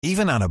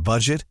Even on a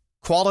budget,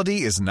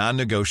 quality is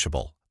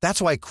non-negotiable.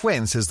 That's why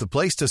Quince is the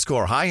place to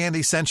score high-end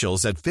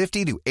essentials at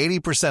 50 to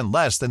 80%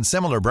 less than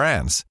similar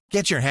brands.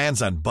 Get your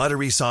hands on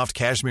buttery soft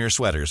cashmere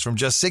sweaters from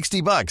just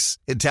 $60,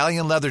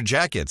 Italian leather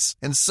jackets,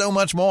 and so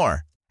much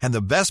more. And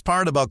the best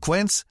part about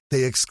Quince,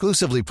 they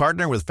exclusively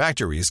partner with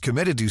factories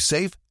committed to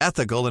safe,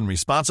 ethical, and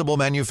responsible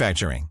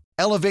manufacturing.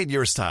 Elevate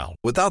your style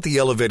without the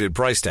elevated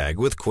price tag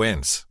with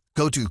Quince.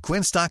 Go to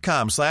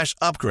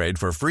quince.com/upgrade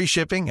for free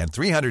shipping and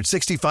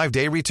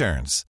 365-day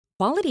returns.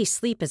 Quality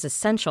sleep is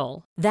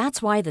essential.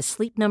 That's why the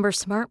Sleep Number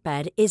Smart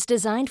Bed is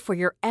designed for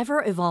your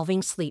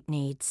ever-evolving sleep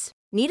needs.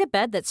 Need a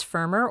bed that's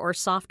firmer or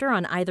softer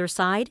on either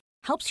side?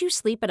 Helps you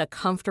sleep at a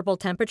comfortable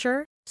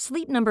temperature?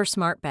 Sleep Number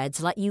Smart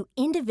Beds let you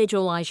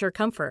individualize your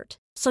comfort,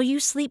 so you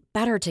sleep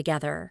better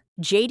together.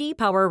 J.D.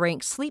 Power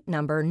ranks Sleep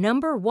Number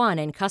number 1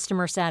 in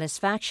customer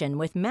satisfaction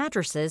with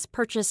mattresses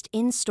purchased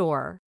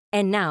in-store.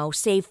 And now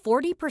save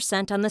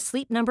 40% on the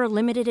Sleep Number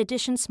Limited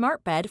Edition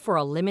Smart Bed for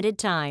a limited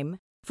time.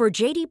 For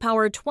J.D.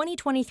 Power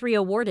 2023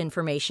 award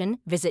information,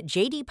 visit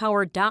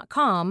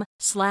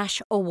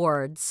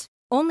jdpower.com/awards.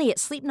 Only at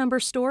Sleep Number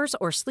stores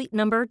or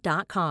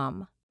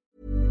sleepnumber.com.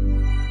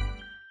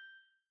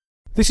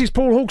 This is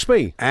Paul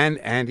Hawksby. And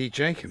Andy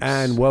Jacobs.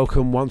 And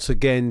welcome once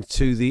again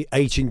to the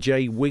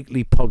H&J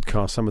Weekly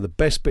Podcast, some of the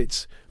best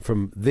bits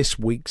from this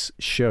week's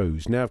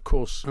shows. Now, of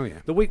course,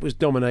 the week was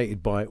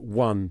dominated by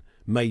one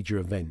major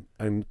event.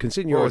 And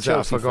considering you're a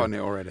Chelsea I've forgotten it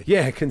already.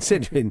 Yeah,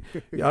 considering,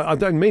 I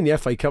don't mean the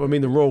FA Cup, I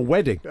mean the Royal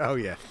Wedding. Oh,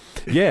 yeah.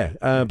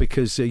 Yeah,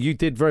 because you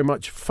did very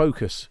much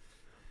focus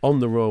on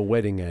the Royal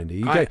Wedding,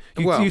 Andy.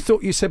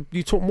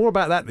 You talked more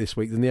about that this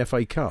week than the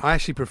FA Cup. I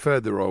actually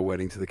preferred the Royal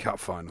Wedding to the Cup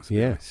final, to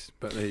be honest.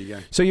 But there you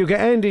go. So you'll get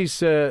Andy's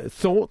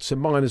thoughts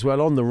and mine as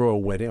well on the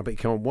Royal Wedding. I bet you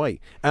can't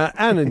wait.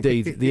 And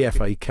indeed, the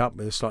FA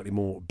Cup, slightly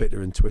more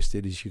bitter and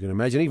twisted, as you can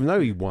imagine, even though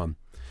he won.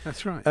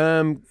 That's right.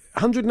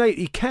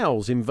 180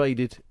 cows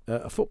invaded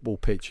a football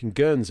pitch in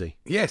Guernsey.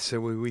 Yes, so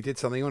we did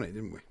something on it,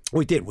 didn't we?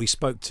 We did. We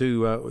spoke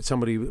to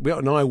somebody. We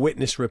got an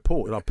eyewitness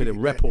report. I put a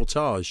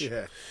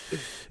reportage.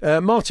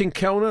 Martin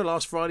Kellner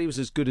last Friday was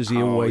as good as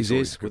he always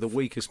is, with a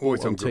week of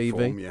sport on TV.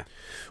 Form,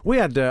 We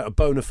had a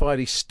bona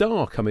fide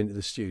star come into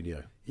the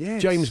studio.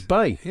 Yes. James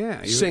Bay,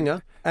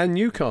 singer and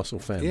Newcastle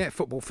fan. Yeah,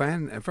 football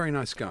fan, a very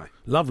nice guy.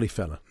 Lovely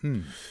fella.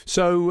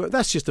 So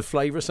that's just a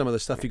flavour of some of the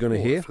stuff you're going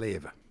to hear.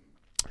 Flavour.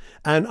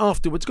 And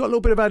afterwards, got a little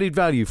bit of added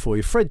value for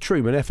you. Fred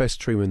Truman, FS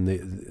Truman,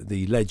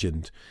 the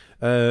legend,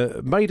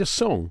 made a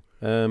song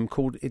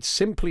called "It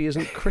Simply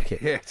Isn't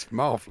Cricket." Yeah, it's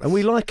marvellous. And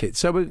we like it,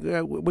 so we're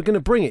going to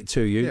bring it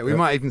to you. Yeah, we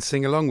might even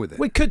sing along with it.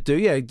 We could do,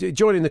 yeah.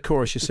 Join in the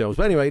chorus yourselves.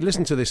 But anyway,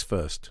 listen to this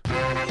first.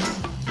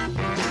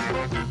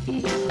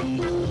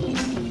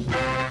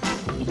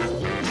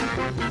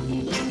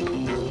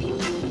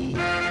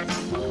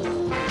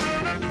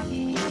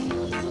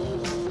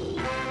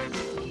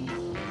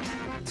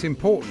 It's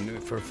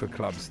important for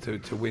clubs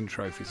to win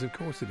trophies, of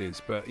course it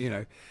is. But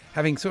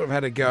having sort of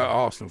had a go at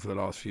Arsenal for the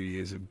last few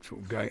years of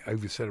sort of going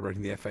over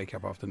celebrating the FA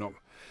Cup after not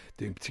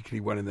doing particularly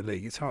well in the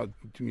league, it's hard,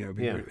 be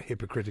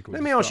hypocritical.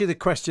 Let me ask you the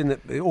question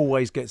that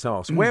always gets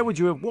asked: what would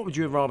you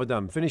have rather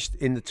done? Finished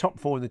in the top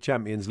 4 in the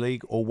Champions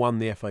League or won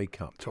the FA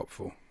Cup? Top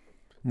 4,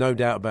 no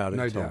doubt about it.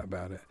 No doubt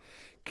about it.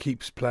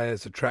 Keeps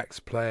players, attracts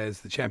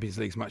players. The Champions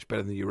League's much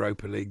better than the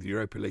Europa League. The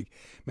Europa League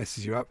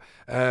messes you up.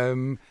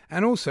 And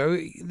also,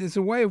 there's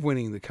a way of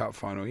winning the cup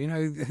final.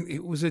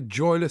 It was a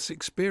joyless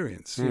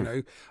experience.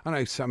 I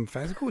know some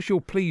fans, of course,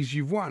 you're pleased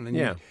you've won and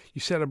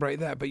you celebrate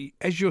that. But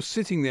as you're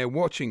sitting there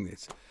watching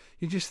this,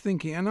 you're just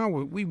thinking,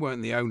 and we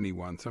weren't the only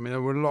ones. I mean,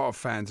 there were a lot of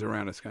fans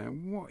around us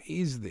going, what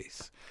is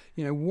this?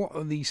 What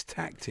are these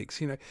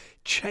tactics?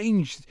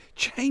 Change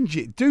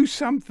it. Do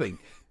something.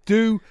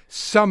 Do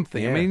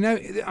something. Yeah. I mean,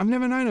 I've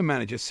never known a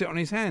manager sit on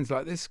his hands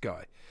like this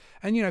guy.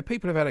 And,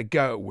 people have had a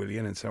go at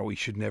Willian and say, he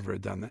should never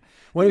have done that.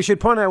 Well, we should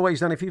point out what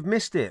he's done if you've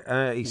missed it.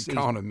 He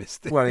can't have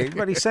missed it. Well,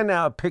 he sent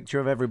out a picture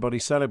of everybody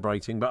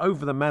celebrating, but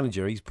over the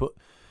manager, he's put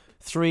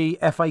 3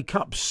 FA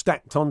Cups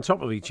stacked on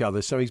top of each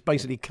other, so he's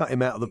basically cut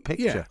him out of the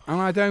picture. Yeah, and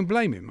I don't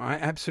blame him. I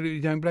absolutely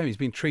don't blame him. He's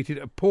been treated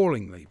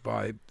appallingly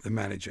by the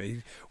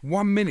manager.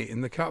 1 minute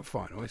in the cup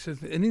final, it's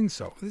an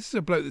insult. This is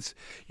a bloke that's,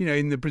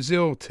 in the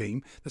Brazil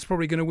team that's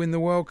probably going to win the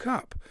World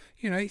Cup.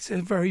 He's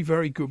a very,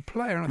 very good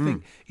player, and I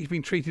think he's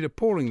been treated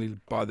appallingly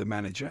by the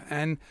manager,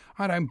 and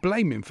I don't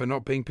blame him for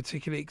not being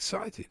particularly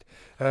excited.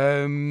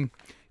 I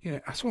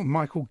saw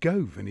Michael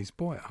Gove and his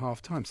boy at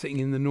half-time sitting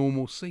in the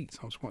normal seats.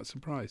 I was quite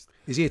surprised.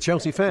 Is he a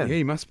Chelsea fan? Yeah,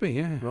 he must be,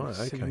 yeah. Right,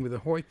 okay. Sitting with a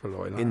hoi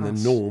polloi like in the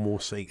normal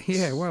seats.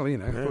 Yeah, well, I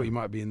thought he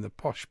might be in the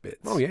posh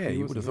bits. Oh, yeah,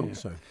 you would have thought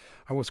so.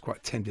 I was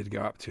quite tempted to go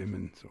up to him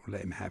and sort of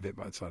let him have it,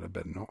 but I decided I'd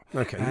better not.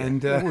 Okay,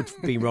 and it would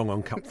be wrong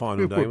on Cup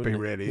final day, wouldn't it?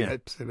 Really,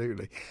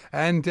 absolutely.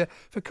 And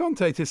for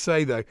Conte to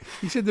say, though,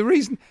 he said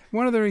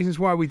one of the reasons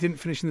why we didn't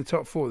finish in the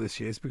top 4 this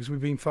year is because we've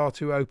been far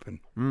too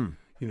open.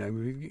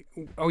 We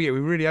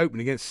really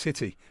opened against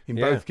City in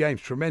both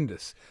games.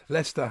 Tremendous.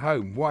 Leicester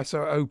home. Why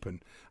so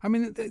open? I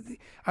mean,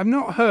 I've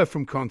not heard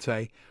from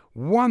Conte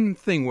one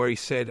thing where he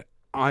said,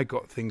 I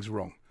got things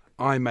wrong.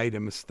 I made a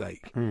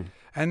mistake.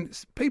 And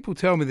people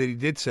tell me that he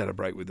did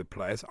celebrate with the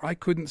players. I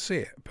couldn't see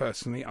it.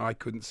 Personally, I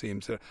couldn't see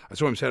him. I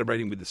saw him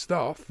celebrating with the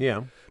staff.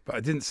 Yeah. But I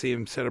didn't see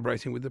him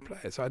celebrating with the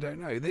players. I don't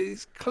know.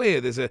 It's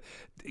clear there's a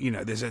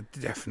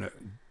definite,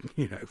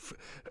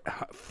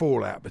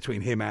 fallout between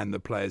him and the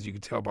players. You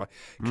could tell by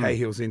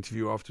Cahill's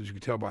interview afterwards. You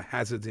could tell by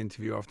Hazard's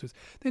interview afterwards.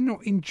 They're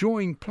not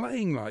enjoying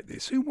playing like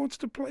this. Who wants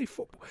to play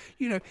football?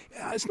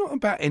 It's not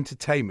about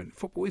entertainment.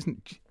 Football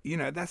isn't,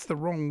 that's the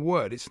wrong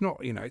word. It's not,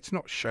 it's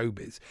not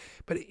showbiz.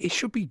 But it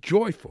should be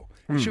joyful.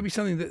 It should be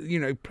something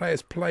that,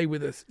 players play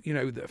with us,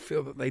 that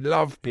feel that they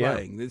love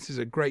playing. Yeah. This is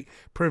a great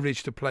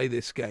privilege to play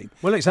this game.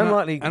 Well, it's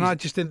unlikely. I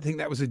just didn't think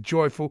that was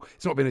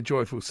it's not been a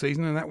joyful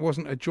season, and that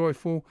wasn't a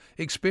joyful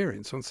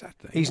experience on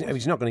Saturday.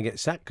 He's not going to get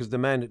sacked because the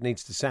man that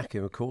needs to sack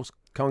him, of course,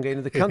 can't get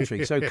into the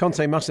country. So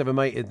Conte must have a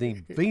mate at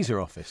the visa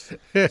office.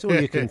 That's all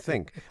you can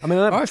think. I mean,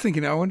 I was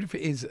thinking, I wonder if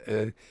it is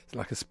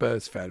like a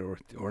Spurs fan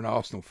or an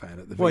Arsenal fan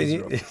at the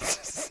visa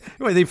office.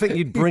 Well, they think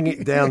you'd bring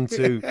it down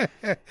to.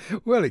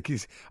 Well,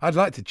 I'd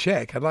like to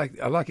check. I'd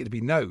like it to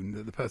be known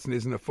that the person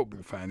isn't a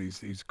football fan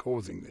who's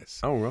causing this.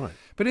 Oh, right.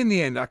 But in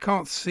the end, I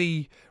can't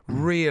see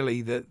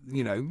really that,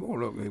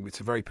 look, it's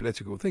a very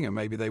political thing, and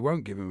maybe they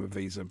won't give him a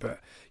visa. But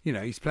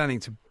he's planning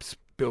to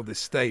build this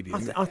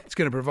stadium. It's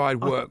going to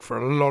provide work for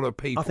a lot of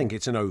people. I think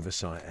it's an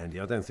oversight, Andy.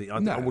 I don't think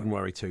I wouldn't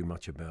worry too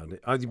much about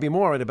it. I'd be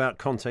more worried about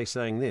Conte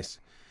saying this.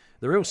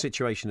 The real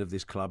situation of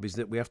this club is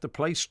that we have to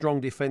play strong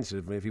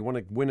defensively if you want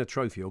to win a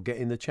trophy or get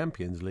in the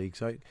Champions League.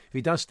 So if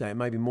he does stay, it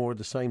may be more of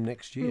the same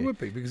next year. It would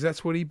be, because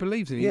that's what he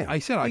believes in. Yeah.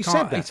 He said,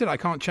 I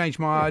can't change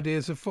my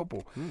ideas of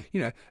football.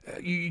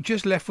 You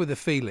just left with a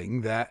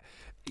feeling that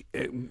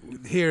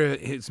here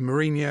it's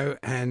Mourinho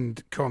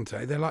and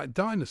Conte. They're like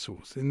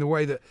dinosaurs in the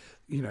way that,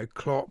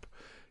 Klopp,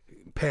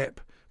 Pep,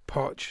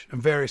 Poch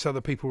and various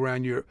other people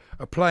around Europe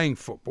are playing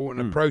football and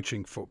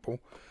approaching football.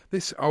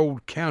 This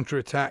old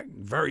counter-attack,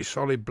 very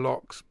solid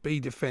blocks,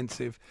 be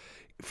defensive.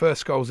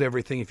 First goal's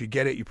everything. If you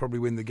get it, you probably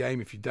win the game.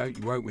 If you don't,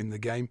 you won't win the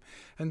game.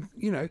 And,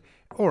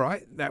 all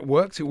right, that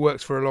works. It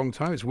works for a long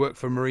time. It's worked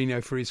for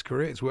Mourinho for his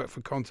career. It's worked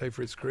for Conte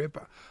for his career.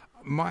 But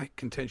my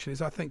contention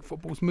is I think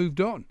football's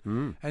moved on.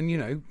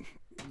 And,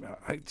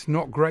 it's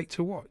not great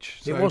to watch.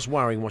 So. It was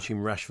worrying watching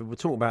Rashford. We'll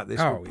talk about this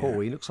with Paul.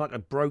 Yeah. He looks like a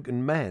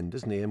broken man,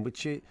 doesn't he? And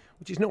which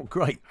is not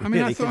great. I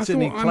mean, really,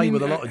 considering he played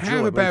with a lot of joy.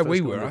 How bad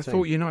we were. I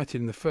thought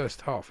United in the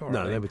first half.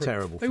 They were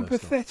terrible. They were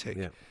pathetic.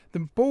 Yeah.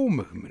 The ball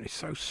movement is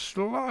so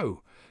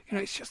slow.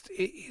 It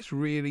is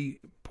really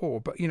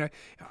poor. But,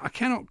 I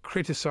cannot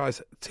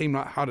criticise a team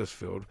like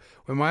Huddersfield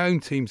when my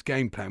own team's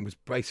game plan was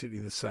basically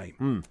the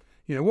same.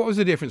 What was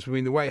the difference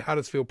between the way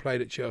Huddersfield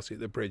played at Chelsea at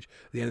the Bridge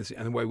at the end of the,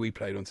 and the way we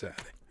played on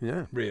Saturday?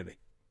 Yeah. Really.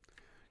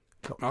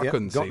 Got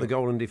the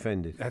goal and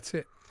defended. That's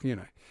it.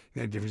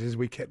 The difference is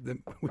we kept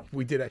them.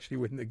 We did actually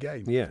win the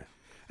game. Yeah.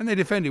 And they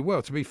defended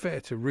well, to be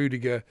fair to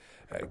Rudiger,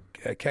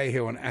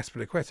 Cahill and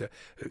Azpilicueta,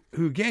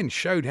 who again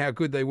showed how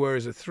good they were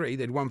as a three.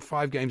 They'd won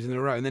 5 games in a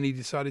row and then he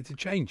decided to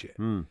change it.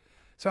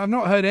 So I've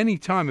not heard any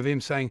time of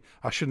him saying,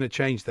 I shouldn't have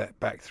changed that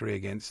back three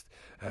against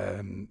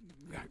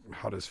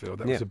Huddersfield.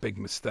 That was a big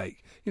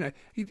mistake.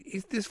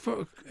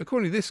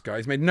 According to this guy,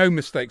 he's made no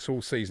mistakes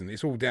all season.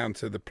 It's all down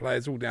to the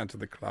players, all down to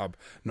the club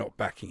not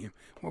backing him.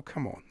 Well,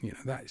 come on.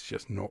 That is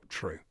just not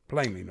true.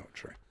 Plainly not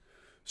true.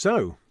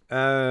 So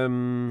you're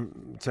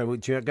going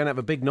to have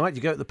a big night?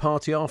 You go to the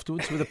party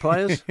afterwards with the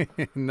players?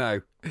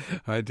 No,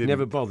 I didn't.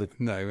 Never bothered?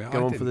 No.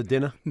 Go on for the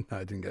dinner? No,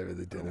 I didn't go for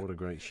the dinner. Oh, what a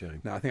great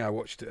shame. No, I think I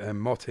watched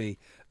Motti,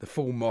 the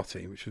full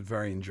Motti, which was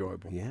very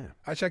enjoyable. Yeah.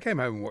 Actually, I came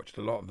home and watched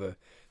a lot of the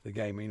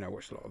game. I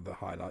watched a lot of the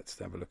highlights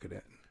to have a look at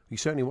it. You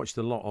certainly watched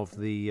a lot of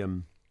the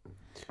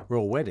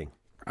Royal Wedding.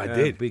 I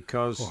did.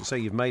 Because,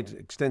 you've made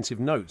extensive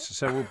notes.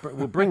 So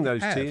we'll bring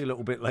those to you a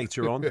little bit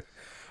later on.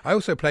 I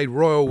also played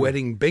Royal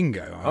Wedding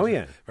Bingo. I was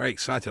yeah. very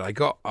excited. I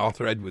got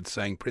Arthur Edwards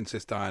saying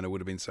Princess Diana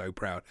would have been so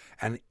proud.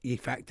 And he, in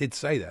fact, did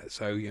say that.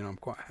 So, I'm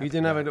quite happy. You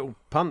didn't have a little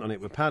punt on it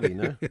with Paddy,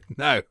 no?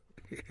 No.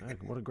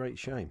 What a great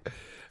shame.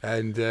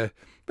 And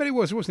but it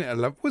wasn't it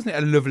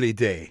a lovely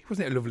day?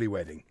 Wasn't it a lovely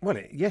wedding? Well,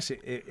 it was. I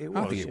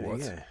think it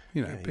was.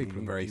 Yeah. People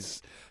are very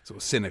sort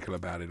of cynical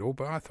about it all,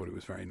 but I thought it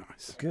was very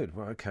nice. Good.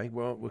 Well, okay.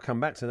 Well, we'll come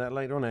back to that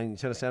later on, and you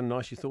tell us how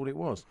nice you thought it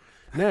was.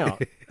 Now,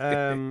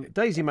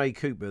 Daisy May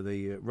Cooper,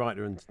 the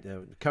writer and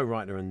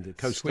co-writer and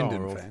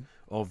co-star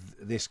of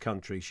This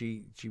Country,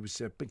 she was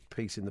a big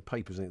piece in the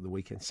papers at the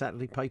weekend,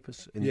 Saturday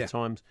papers in the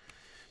Times,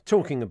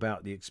 talking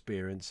about the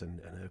experience and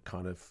her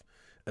kind of.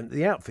 And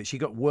the outfit, she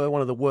got one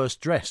of the worst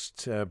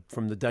dressed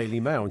from the Daily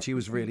Mail, and she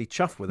was really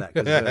chuffed with that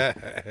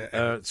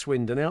because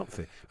Swindon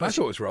outfit. But I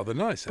thought it was rather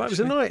nice. But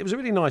it was a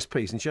really nice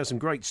piece, and she had some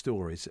great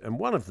stories. And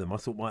one of them I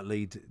thought might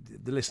lead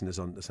the listeners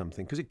on to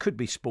something, because it could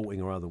be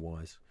sporting or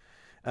otherwise.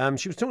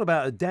 She was talking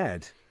about her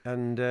dad,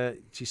 and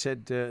she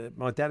said,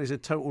 my dad is a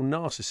total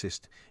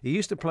narcissist. He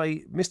used to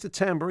play Mr.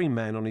 Tambourine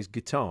Man on his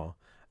guitar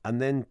and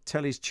then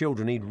tell his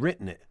children he'd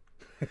written it.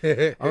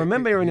 I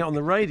remember hearing it on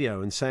the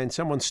radio and saying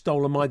someone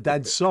stolen my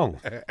dad's song.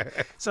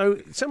 So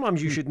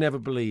sometimes you should never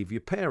believe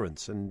your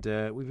parents. And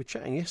we were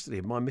chatting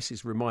yesterday. My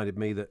missus reminded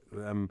me that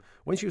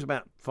when she was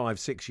about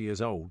 5-6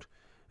 years old,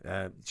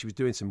 she was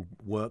doing some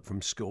work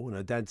from school, and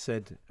her dad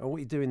said, "Oh, what are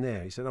you doing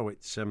there?" He said, "Oh,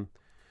 it's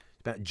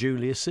about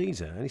Julius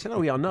Caesar." And he said,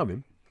 "Oh, yeah, I know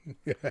him.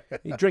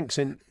 He drinks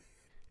in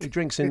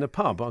the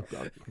pub on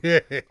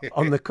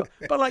the.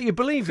 But like you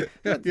believe it,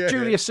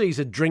 Julius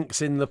Caesar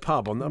drinks in the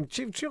pub.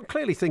 You're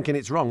clearly thinking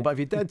it's wrong, but if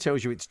your dad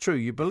tells you it's true,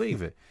 you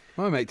believe it.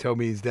 My mate told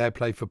me his dad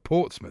played for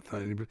Portsmouth,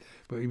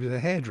 but he was a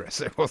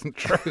hairdresser. It wasn't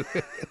true.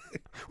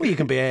 Well, you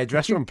can be a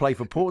hairdresser and play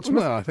for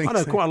Portsmouth. Well, I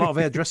know quite a lot of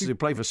hairdressers who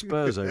play for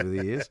Spurs over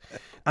the years.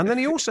 And then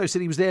he also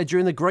said he was there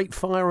during the Great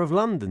Fire of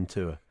London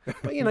tour.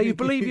 But, you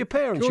believe your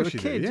parents. You're a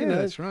kid, Yeah,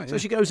 that's right. So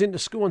she goes into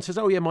school and says,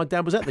 "Oh, yeah, my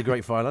dad was at the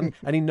Great Fire of London,"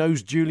 and he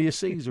knows Julius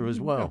Caesar as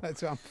well.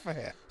 That's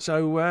unfair.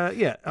 So,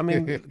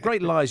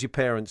 great lies your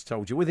parents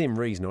told you, within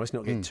reason. Let's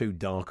not get too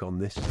dark on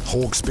this.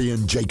 Hawksbee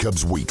and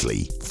Jacobs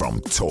Weekly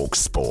from Talk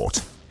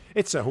Sport.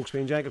 It's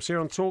Hawksbee and Jacobs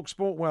here on Talk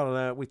Sport.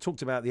 Well, we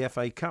talked about the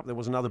FA Cup. There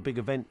was another big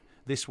event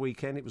this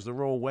weekend. It was the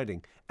Royal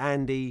Wedding.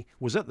 Andy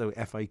was at the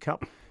FA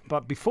Cup,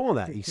 but before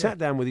that, he sat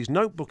down with his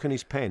notebook and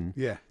his pen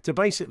to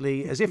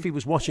basically, as if he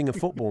was watching a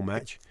football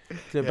match,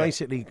 to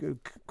basically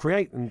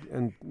create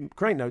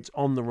notes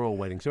on the Royal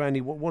Wedding. So, Andy,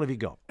 what have you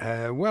got?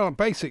 Well,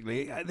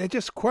 basically, they're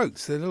just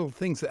quotes. They're little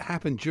things that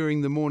happened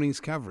during the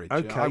morning's coverage.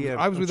 Okay,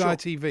 I was with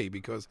ITV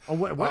because... Oh,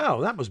 wow,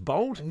 that was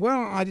bold.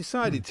 Well, I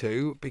decided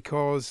to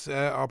because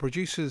our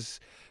producer's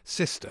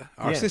sister,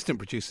 our assistant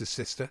producer's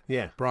sister,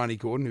 Bryony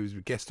Gordon, who was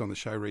a guest on the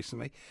show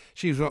recently,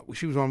 she was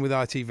on with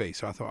ITV,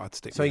 so I thought I'd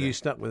stick with her. So you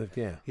stuck with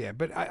it, Yeah,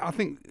 but I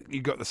think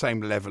you got the same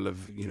level of,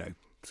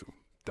 sort of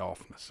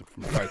daftness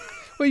from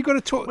both. Well, you've got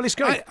to talk. Well, it's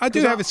great. I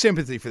do have a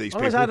sympathy for these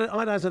people.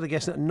 I'd hazard a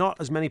guess that not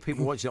as many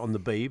people watched it on the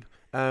Beeb,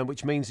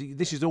 which means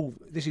this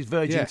is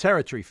virgin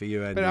territory for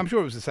you, Andy. But I'm sure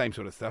it was the same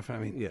sort of stuff. I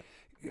mean,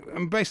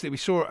 and basically we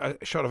saw a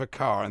shot of a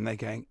car, and they're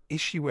going,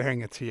 "Is she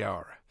wearing a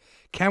tiara?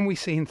 Can we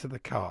see into the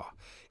car?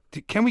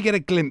 Can we get a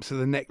glimpse of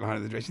the neckline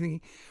of the dress?" You're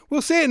thinking,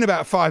 we'll see it in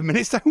about 5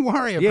 minutes. Don't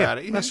worry about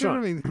it. That's right. What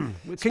I mean?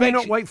 Can you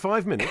not wait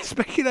 5 minutes?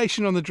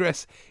 Speculation on the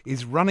dress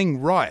is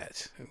running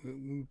riot.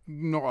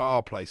 Not at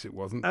our place, it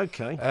wasn't.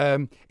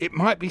 Okay. It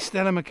might be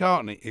Stella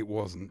McCartney. It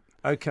wasn't.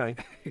 Okay.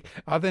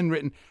 I've then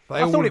written...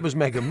 I thought it was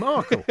Meghan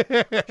Markle.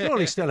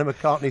 Surely Stella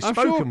McCartney's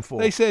spoken for.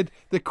 They said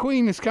the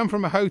Queen has come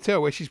from a hotel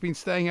where she's been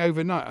staying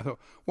overnight. I thought,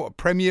 what, a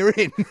Premier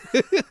Inn?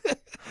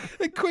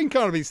 The Queen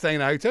can't have been staying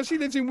in a hotel. She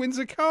lives in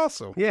Windsor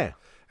Castle. Yeah.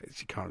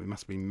 She can't. It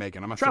must be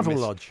Meghan.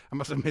 Travelodge. I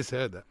must have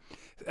misheard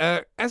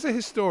that. As a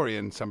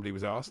historian, somebody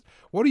was asked,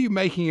 "What are you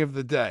making of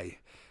the day?"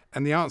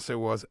 And the answer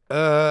was,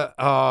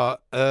 I've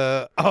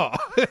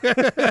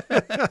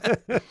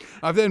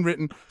then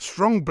written,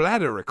 "Strong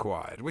bladder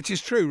required," which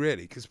is true,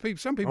 really, because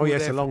some people. Oh,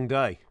 yes, a long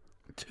day.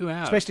 2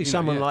 hours. Especially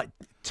someone like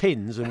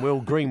Tins and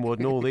Will Greenwood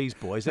and all these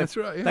boys. That's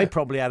right. Yeah. They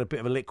probably had a bit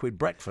of a liquid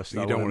breakfast.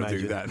 You don't want to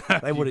do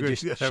that. They would have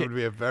just. That would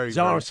be a very.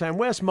 Zara was saying,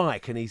 "Where's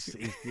Mike?" And he's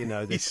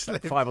there's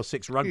 5 or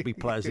 6 rugby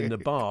players in the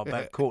bar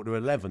about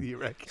 11:15. You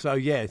reckon?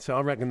 So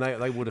I reckon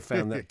they would have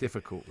found that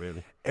difficult,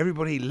 really.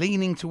 Everybody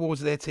leaning towards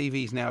their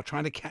TVs now,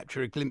 trying to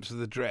capture a glimpse of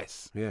the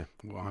dress. Yeah.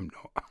 Well, I'm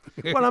not.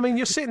 Well, I mean,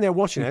 you're sitting there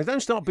watching it. Don't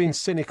start being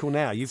cynical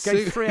now. You've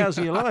gave 3 hours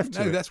of your life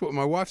to it. No, that's what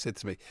my wife said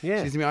to me. Yeah.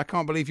 She said to me, "I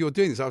can't believe you're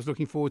doing this. I was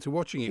looking forward to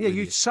watching it." Yeah,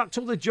 you sucked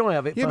all the joy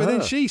of it. Yeah, for but her.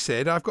 then she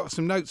said, I've got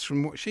some notes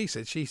from what she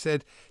said. She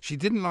said she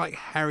didn't like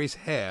Harry's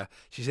hair.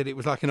 She said it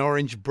was like an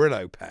orange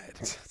Brillo pad.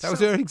 That was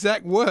her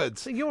exact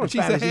words. So you're as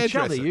bad as each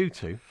other, you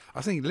two.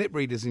 I think lip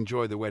readers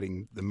enjoy the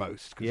wedding the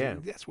most. Yeah.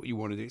 That's what you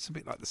want to do. It's a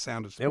bit like the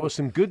Sound of Sport. There was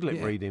some good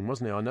lip reading,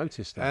 wasn't there? I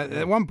noticed that.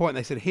 At one point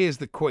they said, "Here's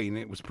the Queen."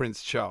 It was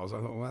Prince Charles. I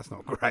thought, well, that's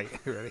not great,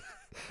 really.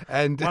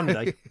 And one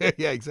day.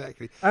 Yeah,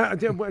 exactly.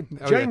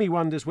 Jamie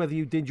wonders whether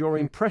you did your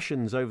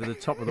impressions over the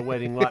top of the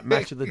wedding like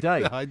Match of the Day.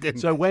 No, I didn't.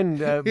 So when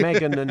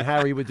Meghan and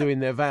Harry were doing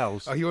their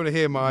vows... Oh, you want to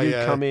hear my...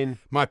 come in.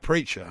 My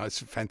preacher.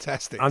 It's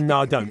fantastic.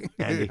 No, I don't,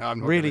 Andy.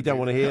 Really don't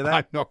want to hear that.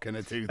 I'm not going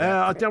to do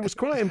that. I was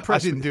quite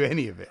impressed. I didn't do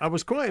any of it. I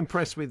was quite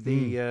impressed with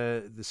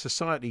the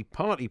society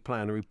party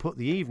planner who put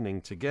the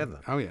evening together.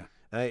 Oh, yeah.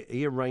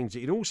 He arranged it.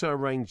 He'd also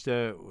arranged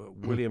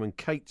William and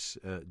Kate's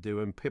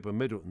duo and Pippa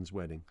Middleton's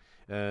wedding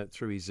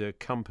through his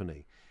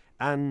company.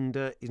 And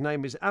his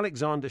name is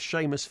Alexander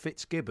Seamus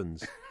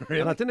Fitzgibbons.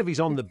 Really? And I don't know if he's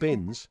on the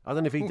bins. I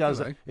don't know if he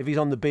does. If he's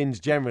on the bins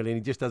generally, and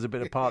he just does a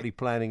bit of party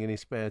planning in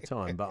his spare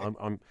time. But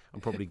I'm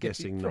probably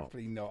guessing not.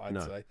 Probably not.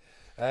 I'd say.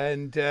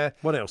 And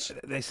what else?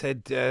 They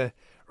said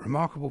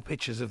remarkable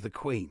pictures of the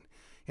Queen.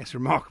 Yes,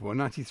 remarkable. A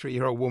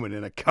 93-year-old woman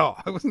in a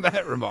car. Wasn't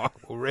that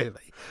remarkable,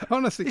 really?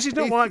 Honestly. This is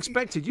not what I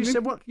expected. You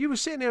said, what? You were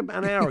sitting there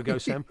an hour ago,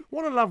 Sam.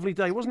 What a lovely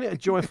day. Wasn't it a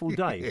joyful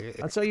day?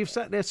 And so you've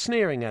sat there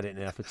sneering at it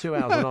now for 2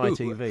 hours on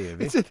ITV,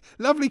 have you? It's a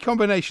lovely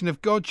combination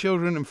of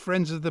godchildren and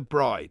friends of the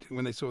bride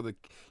when they saw the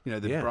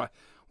bride.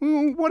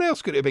 Well, what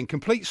else could it have been?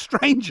 Complete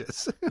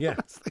strangers. Yeah.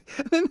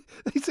 And then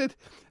they said,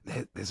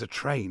 there's a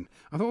train.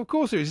 I thought, of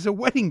course there is. It's a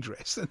wedding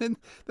dress. And then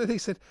they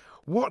said,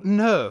 what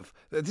nerve?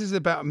 This is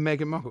about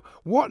Meghan Markle.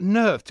 What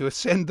nerve to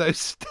ascend those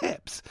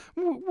steps?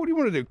 What do you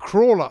want to do?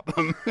 Crawl up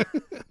them? I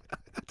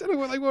don't know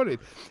what they wanted.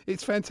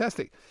 It's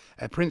fantastic.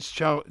 Prince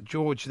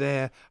George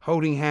there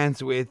holding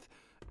hands with,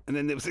 and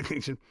then there was a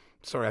connection.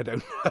 Sorry, I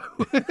don't know.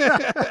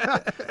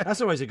 That's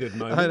always a good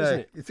moment, I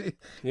know. isn't it?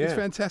 It's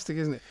fantastic,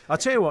 isn't it? I'll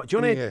tell you what. Do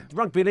you want to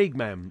rugby league,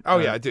 man? Oh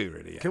yeah, I do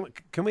really. Yeah.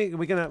 Can we?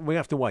 We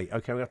have to wait.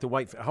 Okay, we have to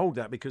wait. Hold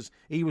that because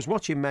he was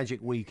watching Magic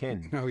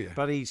Weekend. Oh yeah.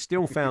 But he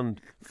still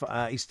found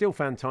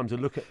time to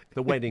look at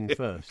the wedding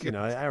first. You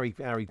know, Harry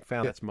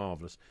found that's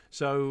marvellous.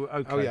 So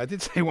okay. Oh yeah, I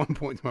did say at one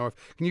point to my wife,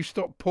 "Can you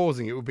stop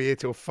pausing? It will be here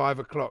till 5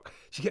 o'clock."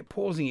 She kept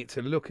pausing it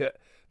to look at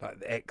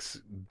like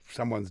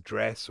someone's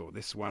dress or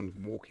this one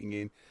walking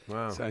in.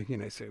 Wow. So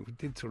so we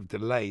did sort of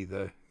delay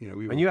the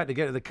And you had to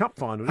get to the cup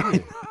final, didn't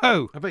you?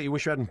 Oh, I bet you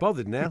wish you hadn't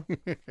bothered now.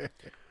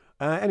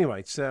 Anyway,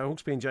 it's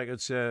Hawksbee and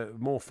Jacobs.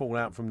 More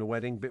fallout from the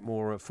wedding, bit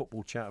more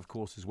football chat, of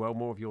course, as well.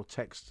 More of your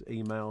text,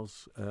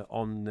 emails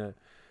on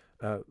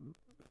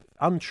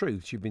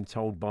untruths you've been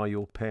told by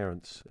your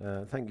parents.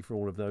 Thank you for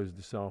all of those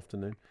this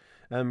afternoon.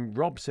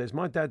 Rob says,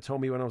 my dad told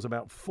me when I was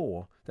about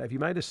 4 that if you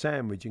made a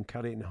sandwich and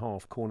cut it in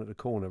half corner to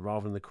corner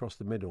rather than across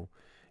the middle,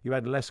 you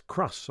had less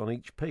crusts on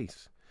each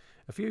piece.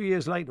 A few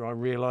years later, I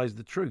realised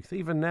the truth.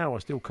 Even now, I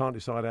still can't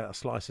decide how to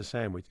slice a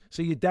sandwich.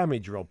 So you're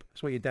damaged, Rob.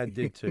 That's what your dad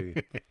did to you.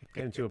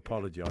 Get him to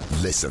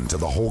apologise. Listen to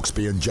the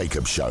Hawksbee and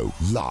Jacobs Show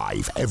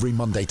live every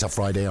Monday to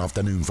Friday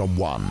afternoon from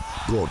 1.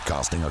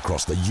 Broadcasting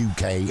across the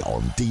UK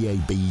on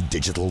DAB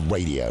Digital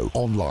Radio,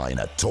 online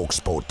at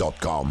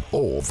talksport.com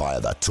or via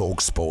the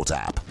TalkSport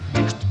app.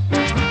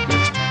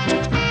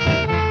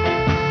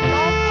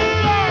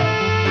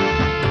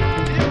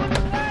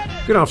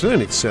 Good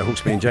afternoon, it's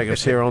Hawksbee and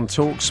Jacobs here on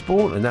Talk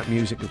Sport, and that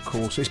music, of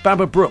course, it's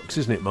Baba Brooks,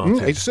 isn't it, Martin?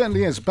 It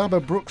certainly is.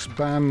 Baba Brooks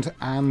Band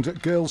and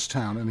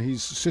Girlstown, and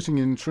he's sitting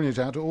in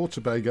Trinidad or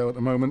Tobago at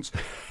the moment,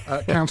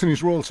 counting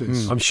his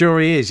royalties. I'm sure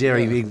he is,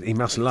 he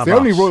must love the us.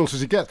 only royalties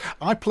he gets.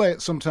 I play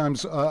it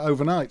sometimes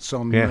overnights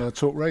on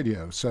Talk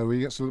Radio, so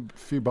he gets a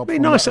few bob.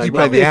 It'd be nice, you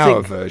play the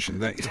hour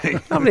version, don't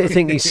you? Lovely to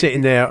think he's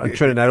sitting there in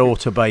Trinidad or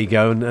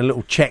Tobago, and a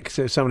little check,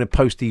 so someone in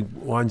postie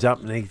winds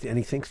up, and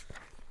he thinks,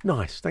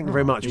 nice. Thank you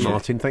very much,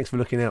 Martin. Thanks for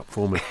looking out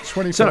for me.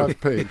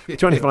 25p.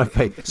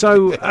 25p.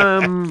 So,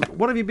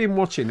 what have you been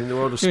watching in the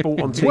world of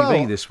sport on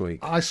TV this week?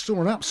 I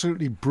saw an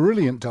absolutely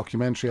brilliant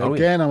documentary.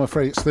 Again, I'm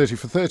afraid it's 30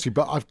 for 30,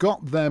 but I've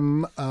got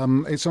them.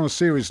 It's on a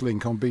series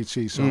link on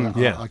BT, so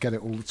I get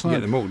it all the time. You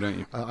get them all, don't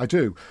you? I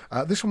do.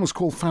 This one was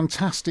called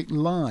Fantastic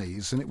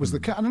Lies, and it was I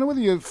don't know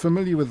whether you're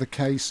familiar with the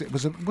case. It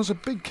was a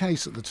big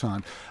case at the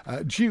time.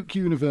 Duke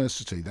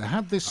University. They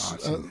had this.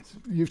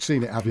 You've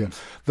seen it, have you?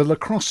 The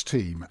lacrosse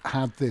team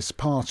had this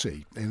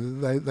party.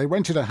 They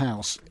rented a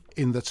house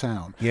in the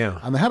town,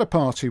 and they had a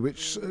party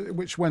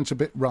which went a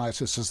bit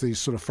riotous, as these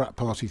sort of frat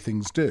party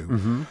things do.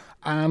 Mm-hmm.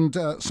 And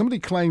somebody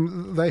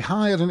claimed they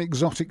hired an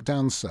exotic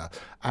dancer,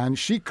 and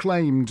she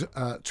claimed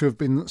to have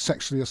been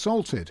sexually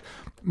assaulted.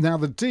 Now,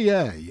 the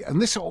DA,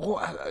 and this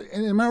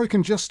in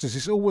American justice,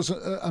 it's always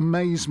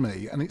amazed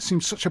me, and it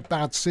seems such a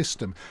bad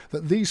system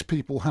that these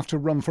people have to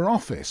run for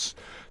office.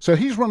 So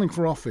he's running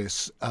for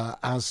office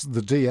as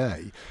the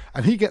DA,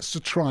 and he gets to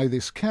try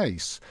this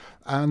case.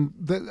 And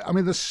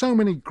there's so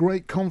many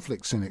great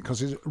conflicts in it because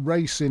there's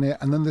race in it,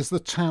 and then there's the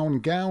town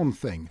gown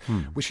thing,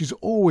 which is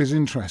always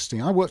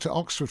interesting. I worked at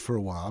Oxford for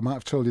a while. I might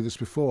have told you this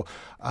before.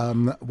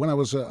 When I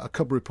was a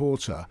Cub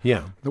reporter,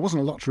 there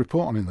wasn't a lot to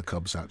report on in the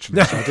Cubs,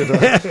 actually. So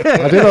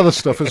I did other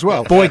stuff as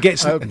well. Boy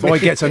gets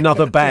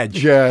another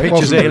badge.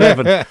 Pictures at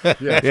 11.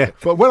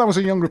 But when I was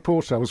a young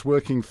reporter, I was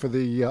working for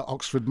the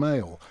Oxford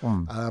Mail.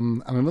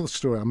 And another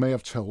story I may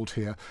have told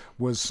here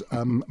was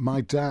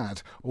my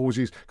dad always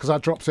used, because I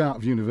dropped out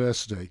of university,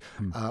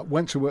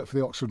 went to work for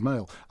the Oxford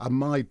Mail, and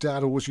my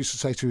dad always used to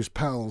say to his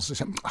pals, he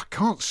said, I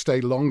can't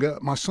stay longer,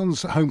 my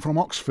son's home from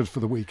Oxford for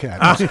the weekend.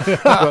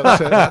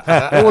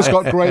 But always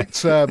got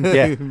great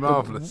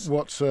marvellous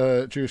what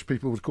Jewish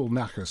people would call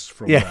knackers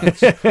from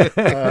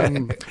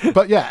that.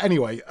 But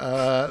anyway,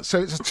 so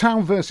it's a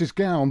town versus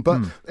gown,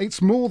 but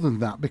it's more than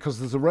that, because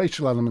there's a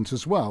racial element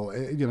as well.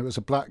 It's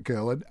a black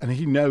girl, and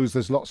he knows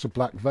there's lots of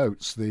black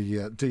votes,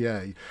 the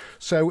DA.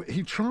 So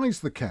he tries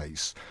the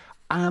case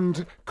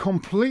and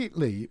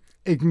completely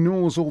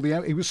ignores all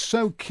the... He was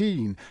so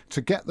keen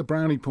to get the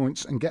brownie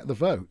points and get the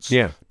votes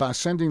by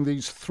sending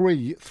these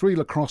three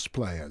lacrosse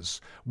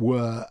players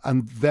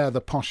and they're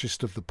the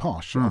poshest of the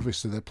posh.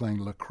 Obviously, they're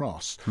playing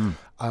lacrosse.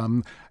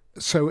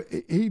 So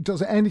he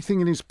does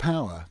anything in his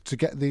power to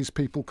get these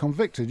people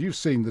convicted. You've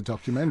seen the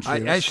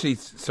documentary. I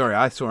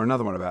saw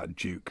another one about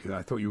Duke.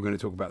 I thought you were going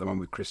to talk about the one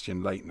with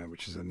Christian Leitner,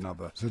 which is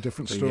another... It's a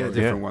different story.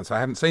 Different one. So I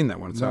haven't seen that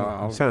one.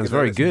 So sounds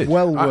very good.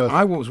 Well worth...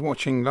 I was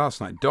watching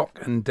last night Doc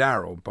and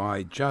Daryl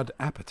by Judd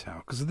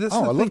Apatow.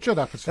 I love Judd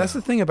Apatow. That's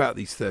the thing about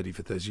these 30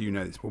 for 30, you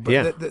know this, Paul.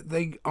 But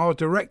they are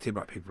directed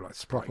by people like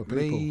Spike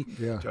Lee,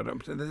 Judd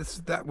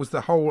Apatow. That was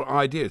the whole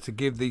idea, to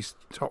give these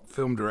top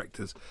film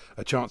directors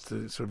a chance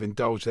to sort of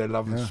indulge their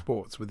love of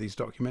sports with these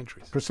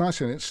documentaries.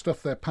 Precisely, and it's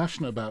stuff they're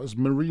passionate about. As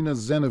Marina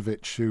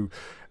Zenovich, who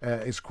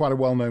is quite a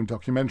well-known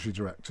documentary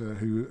director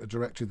who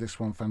directed this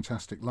one,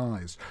 Fantastic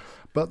Lies.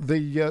 But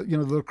the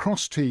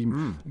lacrosse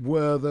team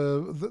were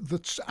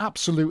the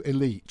absolute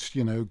elite.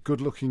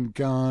 Good-looking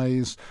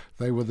guys.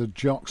 They were the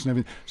jocks and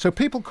everything. So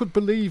people could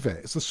believe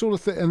it. It's the sort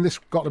of thing, and this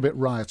got a bit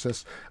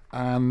riotous.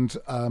 And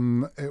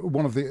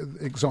one of the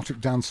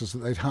exotic dancers that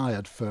they'd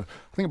hired for,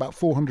 I think, about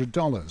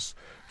 $400.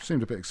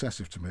 Seemed a bit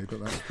excessive to me,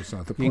 but that's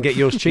beside the point. You can get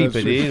yours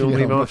cheaper, do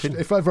you?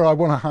 If ever I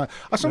want to hire,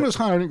 I sometimes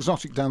hire an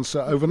exotic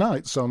dancer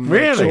overnights on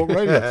really? Talk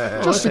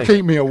Radio, just to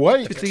keep me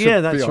awake.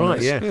 That's right.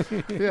 Yeah,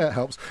 yeah, it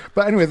helps.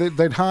 But anyway,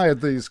 they'd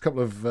hired these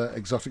couple of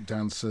exotic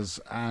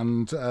dancers,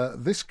 and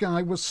this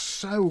guy was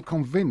so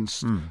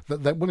convinced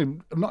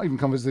that not even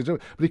convinced they do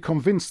it, but he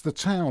convinced the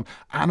town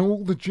and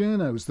all the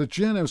journos. The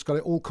journos got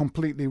it all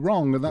completely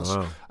wrong, and that's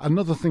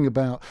another thing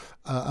about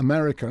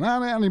America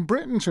and in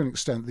Britain to an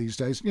extent these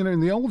days. In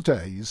the old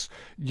days,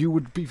 you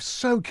would be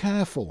so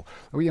careful.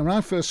 When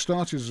I first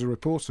started as a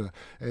reporter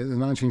in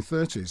the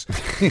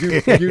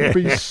 1930s, you'd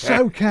be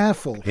so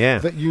careful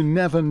that you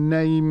never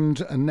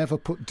named and never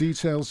put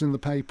details in the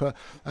paper.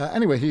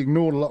 Anyway, he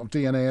ignored a lot of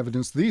DNA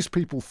evidence. These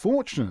people,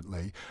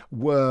 fortunately,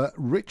 were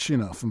rich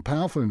enough and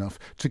powerful enough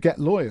to get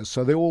lawyers,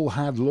 so they all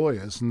had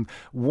lawyers. And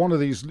one of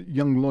these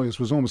young lawyers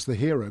was almost the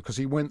hero because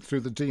he went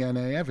through the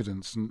DNA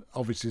evidence and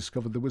obviously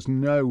discovered there was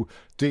no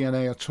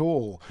DNA at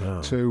all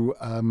to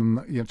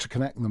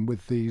connect them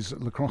with these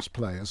lacrosse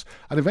players,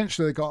 and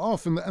eventually they got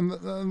off. And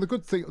the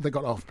good thing, they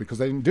got off because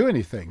they didn't do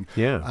anything.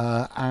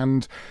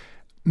 And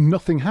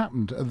nothing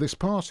happened at this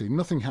party.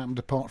 Nothing happened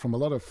apart from a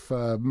lot of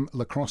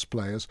lacrosse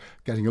players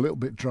getting a little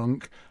bit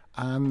drunk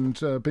and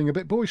being a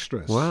bit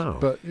boisterous. Wow.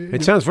 But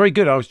it sounds very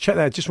good. I'll check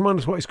that. Just remind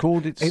us what it's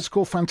called. It's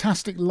called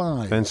Fantastic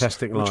Lies.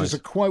 Fantastic Lies. Which is a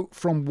quote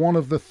from one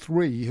of the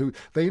three who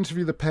they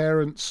interview the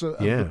parents of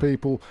the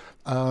people,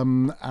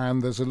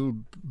 and there's a little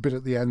bit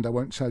at the end I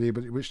won't tell you,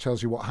 but which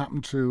tells you what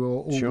happened to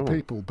all the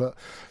people. But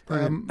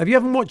have you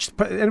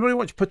anybody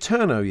watched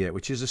Paterno yet?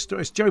 Which is a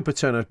story. It's Joe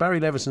Paterno. Barry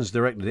Levinson's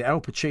directed it. Al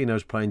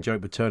Pacino's playing Joe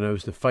Paterno,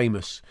 who's the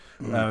famous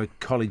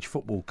college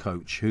football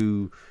coach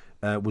who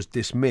was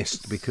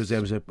dismissed because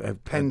there was a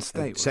Penn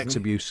State sex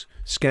abuse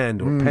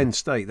scandal at Penn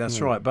State. That's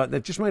right. But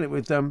they've just made it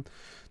with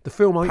the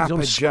film. I think Papa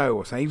on Joe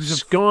or something. He was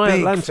Sky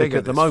Atlantic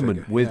at the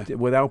moment with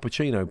Al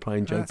Pacino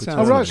playing Joe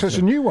Paterno. Oh right, so it's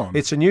a new one.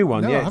 It's a new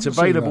one. No, It's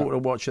available to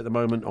watch at the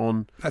moment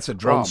on. That's a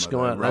drama. On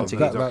Sky Atlantic.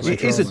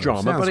 It is a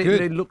drama, but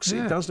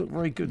it does look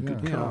very good. Yeah.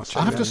 Good cast.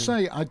 I have to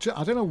say, I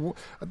don't know.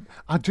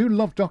 I do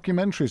love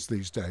documentaries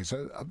these days.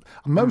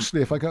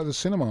 Mostly, if I go to the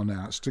cinema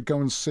now, it's to go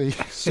and see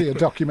a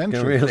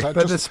documentary. Really?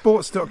 But the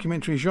sports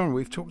documentary genre,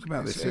 we've talked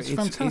about this. It's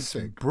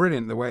fantastic. It's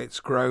brilliant the way it's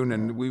grown,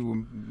 and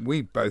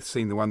we've both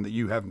seen the one that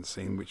you haven't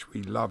seen, which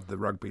we loved, the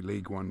rugby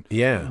league one.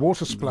 Yeah,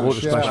 Water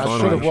Splash. I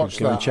should have watched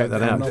Go that. and check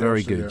that out.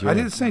 Very good. I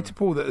did say to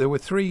Paul that there were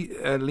three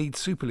lead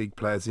Super League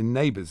players in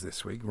Neighbours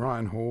this week.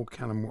 Ryan Hall,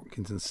 Callum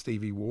Watkins and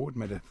Stevie Ward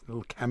made a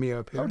little cameo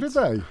appearance.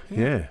 Oh, did they?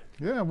 Yeah.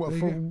 Yeah,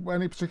 for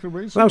any particular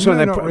reason? Well, so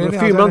really. A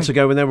few months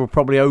ago when they were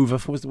probably over,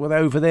 were they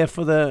over there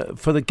for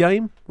the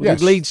game? Yes.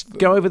 Did Leeds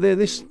go over there?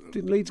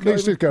 Did Leeds go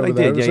over? Did go over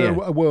there. It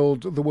was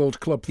the World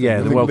Club thing.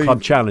 Yeah, the World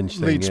Club Challenge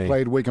thing. Leeds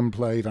played, Wigan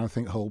played, I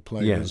think Hull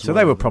played as so well.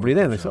 they were probably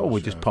there. They thought,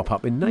 we'll just pop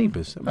up in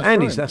Neighbours.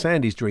 That's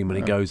Andy's dream when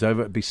he goes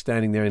over. It'd be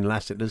standing there in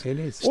Lassiter's,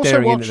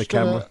 staring into the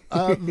camera.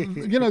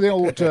 The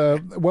old,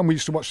 when we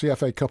used to watch the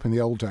FA Cup in the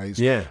old days,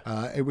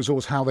 it was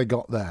always how they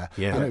got there.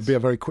 Yeah. And it'd be a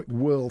very quick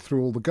whirl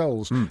through all the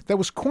goals. There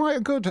was quite a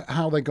good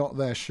How They Got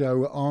Their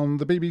show on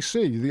the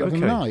BBC the other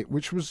night,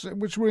 which was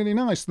really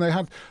nice. And they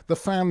had the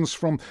fans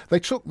they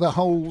took the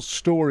whole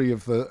story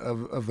of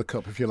the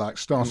cup, if you like,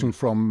 starting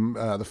from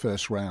the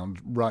first round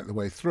right the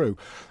way through,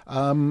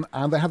 and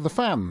they had the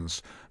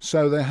fans.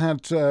 So they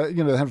had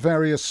they had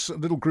various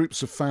little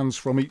groups of fans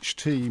from each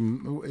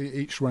team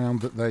each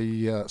round that they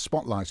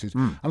spotlighted.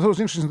 And I thought it was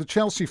interesting. The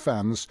Chelsea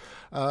fans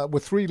were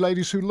three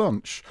ladies who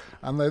lunch,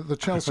 and the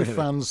Chelsea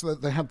fans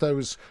they had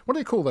those, what do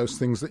you call those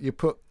things that you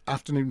put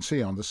afternoon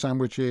tea on, the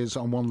sandwiches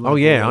on one level? Oh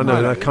yeah, I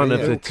know that kind of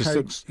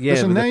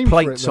there's a name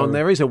plates for it, on.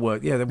 There is a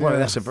word. Yeah,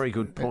 that's a very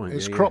good point.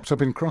 It's cropped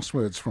up in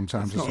crosswords from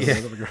time to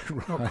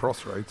time. Not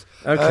Crossroads.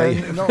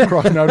 Okay, not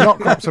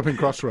cropped up in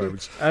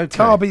Crossroads. Okay.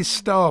 Derby's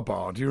Star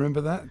Bar. Do you remember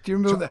that? Do you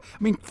remember that?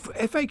 I mean,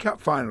 FA Cup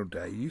final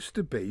day used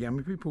to be. I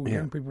mean,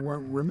 young people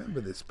won't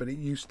remember this, but it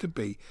used to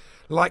be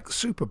like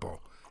Super Bowl.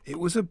 It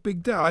was a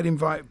big day. I'd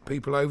invite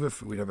people over.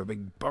 We'd have a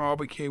big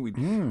barbecue.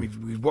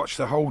 We'd watch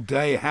the whole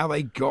day, how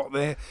they got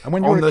there, and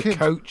when you were on a the kid,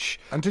 coach.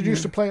 And did you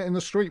used to play it in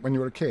the street when you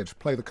were a kid?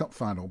 Play the cup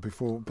final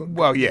before?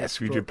 Well, yes,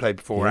 we did play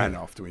before and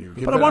after when you were a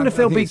kid. But I wonder if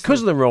there'll be,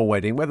 because of the royal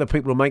wedding, whether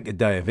people will make a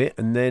day of it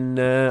and then.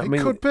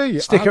 Could be.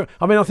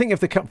 I think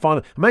if the cup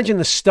final, imagine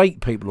the state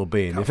people will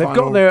be in. If they've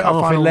got there at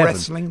half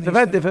 11,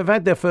 if they've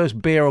had their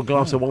first beer or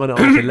glass of wine at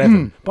half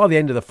 11, by the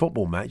end of the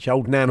football match,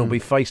 old Nan will be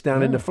face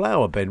down in the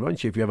flower bed, won't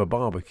she? If you have a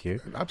barbecue,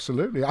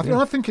 absolutely.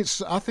 I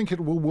think it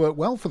will work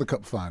well for the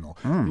cup final.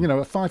 You know,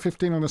 at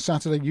 5:15 on a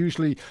Saturday,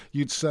 usually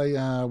you'd say,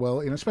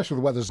 well, you know, especially if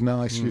the weather's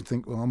nice, you'd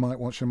think, well, I might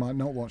watch, I might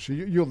not watch.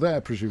 You're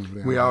there,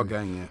 presumably. We are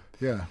going, yeah.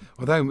 Yeah.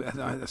 Although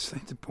I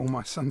said to Paul,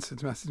 my son said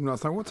to me, I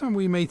was like, what time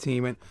were you meeting?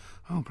 He went,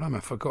 oh, blimey, I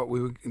forgot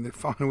the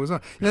final was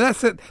on. You know,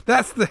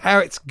 that's how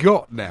it's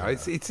got now.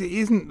 It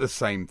isn't the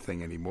same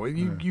thing anymore.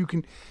 You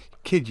can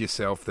kid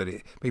yourself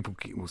that people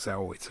will say,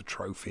 oh, it's a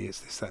trophy,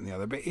 it's this, that and the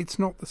other, but it's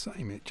not the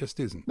same. It just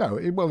isn't. No,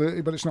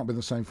 but it's not been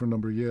the same for a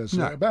number of years.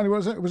 No. But anyway,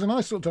 it was a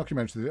nice little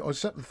documentary.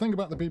 The thing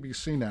about the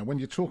BBC now, when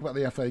you talk about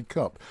the FA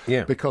Cup,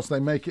 because they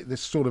make it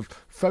this sort of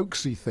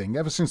folksy thing,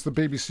 ever since the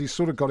BBC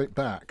sort of got it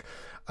back,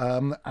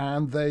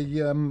 and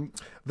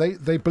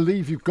they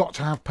believe you've got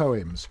to have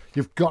poems.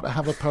 You've got to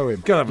have a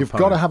poem. You've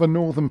got to have a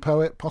northern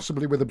poet,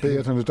 possibly with a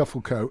beard and a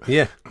duffel coat,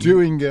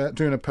 doing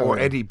a poem. Or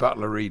Eddie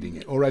Butler reading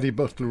it. Or Eddie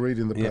Butler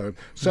reading the poem.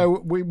 So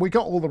we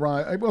got all the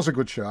rhyme. It was a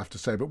good show, I have to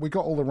say, but we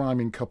got all the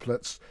rhyming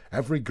couplets.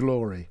 Every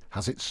glory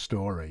has its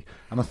story.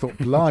 And I thought,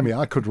 blimey,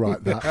 I could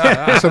write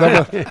that.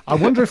 So I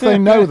wonder if they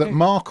know that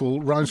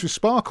Markle rhymes with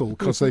sparkle,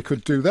 because they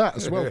could do that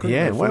as well.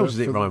 What else does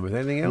it rhyme with?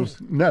 Anything else?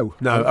 No.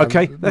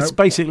 Okay, that's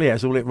basically it.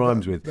 That's all it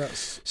rhymes with.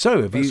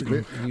 So have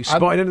you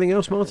spotted anything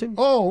else, Martin?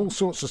 Oh, all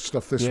sorts of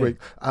stuff this week.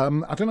 I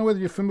don't know whether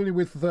you're familiar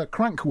with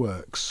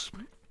Crankworks.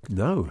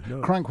 No.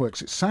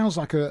 Crankworks. It sounds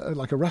like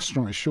a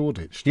restaurant in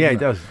Shoreditch. Yeah, it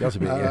does. It does a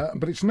bit,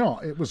 But it's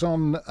not. It was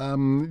on,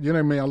 you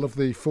know me, I love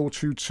the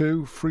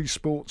 422 Free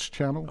Sports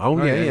channel.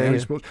 Oh, yeah.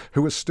 Sports,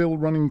 who are still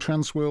running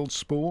Transworld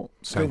Sport.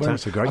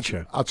 That's a great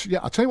show. I'll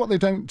tell you what they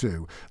don't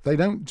do. They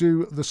don't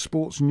do the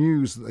sports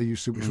news that they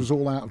used to, which was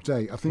all out of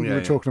date. I think we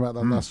were talking about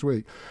that last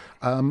week.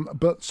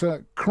 But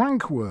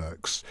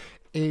Crankworks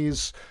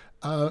is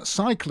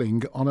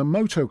cycling on a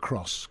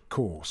motocross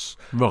course.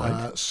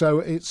 Right. So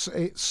it's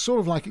sort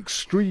of like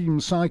extreme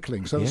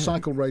cycling. So the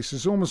cycle race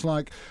is almost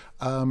like,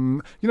 you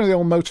know, the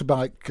old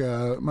motorbike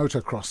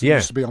motocross that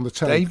used to be on the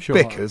tape. Dave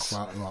Bickers.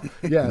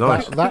 Yeah,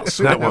 nice. that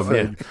sort of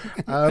thing.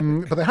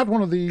 But they had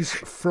one of these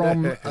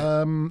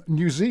from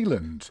New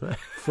Zealand,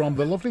 from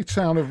the lovely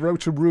town of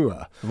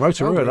Rotorua.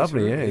 Rotorua,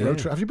 lovely, yeah.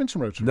 Have you been to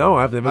Rotorua? No,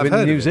 I've never been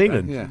to New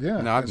Zealand.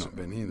 Yeah. No, I've not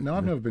been either. No,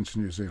 I've never been to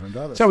New Zealand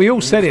either. So we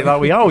all said it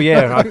like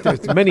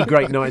there's many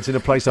great nights in a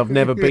place I've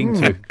never been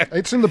to.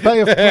 It's in the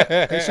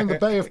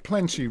Bay of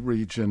Plenty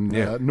region,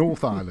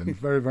 North Island.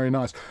 Very, very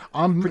nice.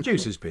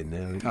 Producer's been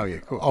there. Oh, yeah,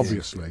 of course.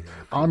 Obviously.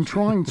 I'm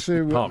trying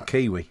to... Part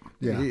Kiwi.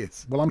 Yeah. He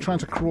is. Well, I'm trying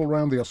to crawl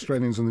around the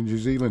Australians and the New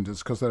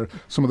Zealanders because they're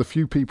some of the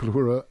few people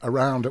who are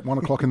around at 1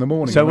 o'clock in the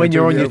morning. So when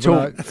you're on your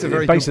talk,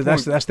 basically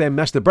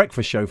that's the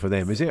breakfast show for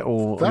them, is it,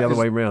 or the other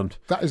way round?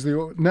 That is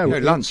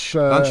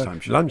lunchtime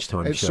show.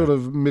 Lunchtime it's show. Sort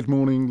of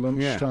mid-morning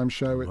lunchtime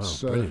show.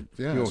 It's brilliant.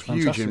 You're it's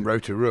huge fantastic. in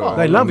Rotorua.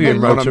 They love you in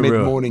Rotorua. On a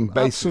mid-morning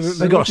basis. Absolutely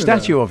They've got a lovely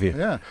statue there. of you.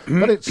 Yeah,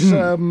 but it's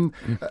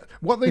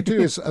what they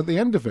do is at the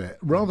end of it,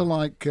 rather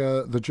like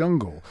the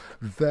Jungle,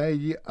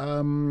 they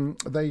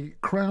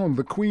crown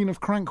the Queen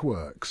of Crankworks.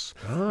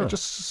 It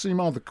just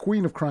seems the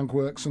Queen of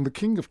Crankworks and the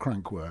King of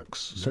Crankworks.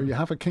 So you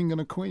have a king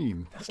and a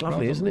queen. That's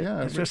lovely, isn't it?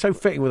 Yeah, It's so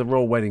fitting with a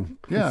royal wedding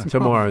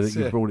tomorrow that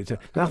you brought it to.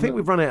 Now, I think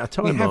we've run out of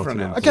time,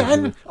 Martin.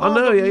 Again? I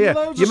know,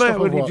 yeah. You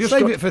may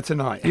Save it for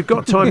tonight. You've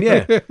got time,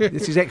 yeah.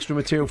 This is extra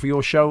material for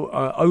your show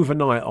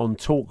overnight on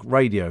Talk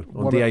Radio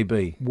on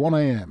DAB. 1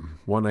 a.m.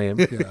 1 a.m.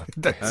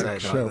 Yeah.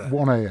 Show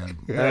 1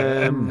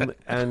 a.m.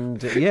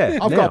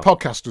 I've got a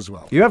podcast as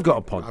well. You have got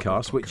a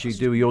podcast which you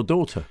do with your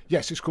daughter.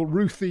 Yes, it's called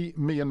Ruthie,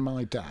 Me and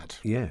My Dad.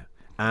 Yeah.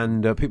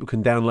 And people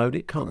can download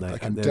it, can't they? They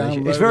can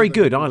download it's very it.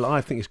 good.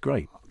 I think it's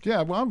great.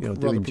 Yeah, well, I'm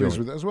rather enjoy pleased it.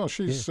 with it as well.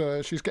 She's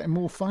getting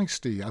more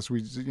feisty as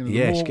we, the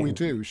more we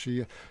do.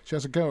 She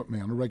has a go at me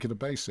on a regular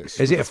basis.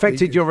 Has it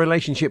affected your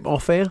relationship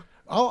off air?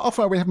 Off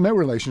air, we have no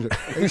relationship.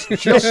 It's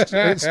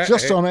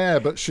just on air.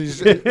 But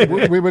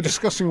we were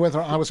discussing whether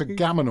I was a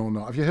gammon or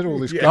not. Have you heard all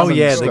this? Gammon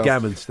stuff? The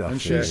gammon stuff.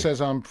 And she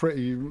says I'm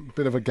pretty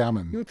bit of a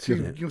gammon. You're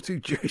too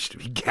Jewish to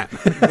be gammon.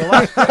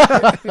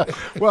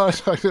 Well,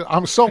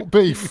 I'm salt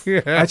beef.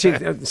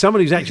 Actually,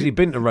 someone who's actually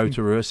been to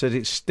Rotorua says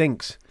it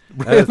stinks.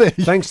 Really?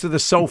 Thanks to the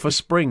sulphur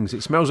springs.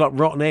 It smells like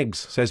rotten eggs,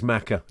 says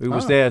Macca, who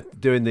was there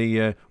doing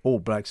the All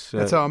Blacks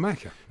That's our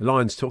Macca.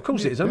 Lions talk. Of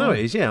course it is. I know it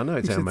is. Yeah, I know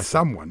it's You our said Macca.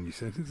 someone, you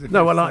said.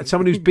 No, well, like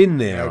someone who's been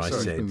there, I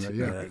sorry, said.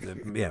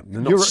 been there, Yeah,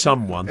 not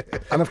someone.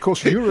 And of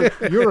course,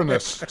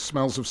 Uranus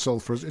smells of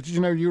sulphur. Did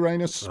you know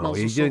Uranus smells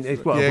of sulphur?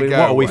 What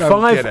Yeah, are we, go.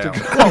 five? Get out.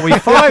 What are we,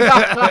 five?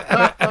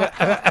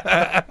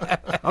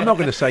 I'm not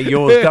going to say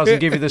yours doesn't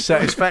give you the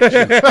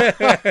satisfaction.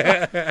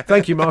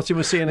 Thank you, Martin.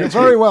 We'll see you next week.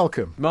 You're very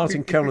welcome.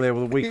 Martin Kellner there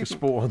with a week of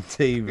sport on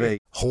TV.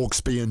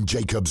 Hawksby and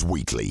Jacobs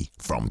Weekly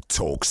from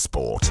Talk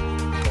Sport.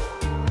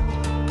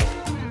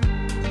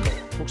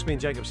 Hawksby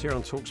and Jacobs here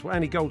on Talksport.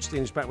 Andy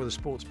Goldstein is back with a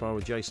sports bar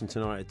with Jason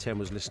tonight at 10.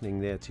 Was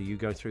listening there to you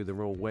go through the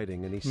royal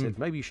wedding, and he said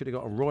maybe you should have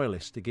got a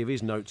royalist to give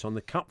his notes on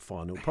the cup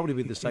final. It'll probably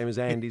be the same as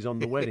Andy's on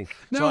the wedding.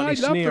 No, I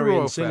Slightly love the sneery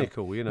royal and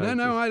cynical,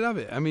 No, I love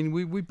it. I mean,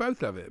 we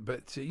both love it,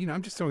 but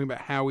I'm just talking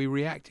about how we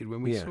reacted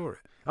when we saw it.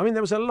 I mean,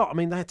 there was a lot. I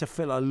mean, they had to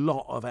fill a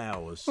lot of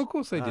hours. Well, of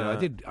course they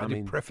did. I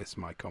did preface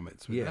my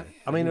comments with that.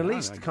 I mean, at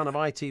least kind of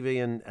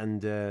ITV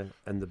and the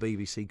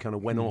BBC kind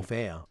of went off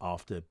air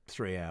after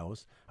 3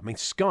 hours. I mean,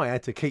 Sky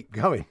had to keep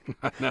going.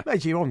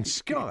 Imagine you're on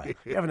Sky,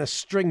 you're having to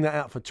string that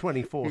out for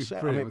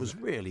 24/7. I mean, it was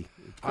really.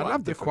 I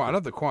love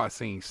the choir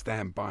singing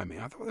 "Stand By Me."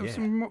 I thought there were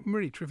some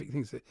really terrific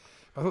things. I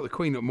thought the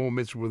Queen looked more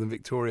miserable than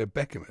Victoria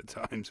Beckham at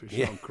times, which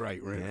is not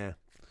great, really. Yeah.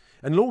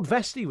 And Lord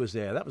Vestey was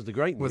there. That was the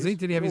great news. Was he?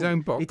 Did he have his own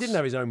box? He didn't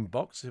have his own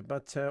box,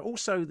 but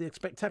also the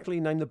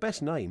spectacularly named, the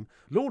best name,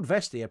 Lord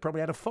Vestey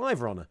probably had a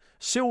fiver on her.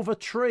 Silver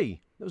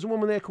Tree. There was a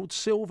woman there called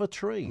Silver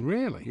Tree.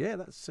 Really? Yeah,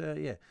 that's,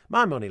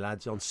 My money,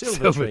 lads, on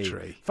Silver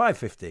Tree.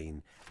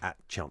 5:15 at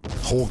Cheltenham.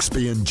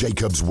 Hawksby and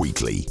Jacobs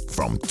Weekly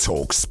from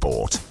Talk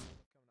Sport.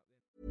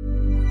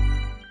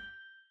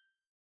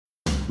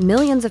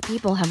 Millions of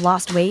people have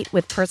lost weight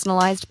with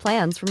personalized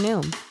plans from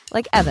Noom.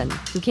 Like Evan,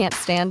 who can't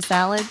stand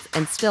salads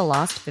and still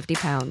lost 50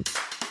 pounds.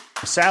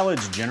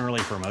 Salads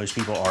generally for most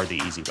people are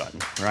the easy button,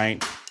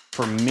 right?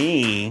 For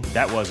me,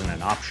 that wasn't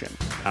an option.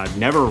 I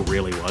never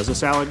really was a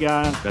salad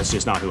guy. That's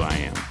just not who I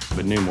am.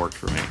 But Noom worked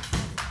for me.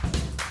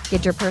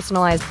 Get your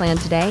personalized plan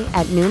today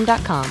at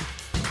Noom.com.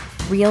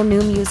 Real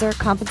Noom user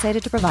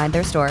compensated to provide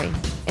their story.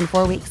 In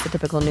 4 weeks, the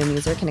typical Noom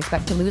user can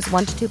expect to lose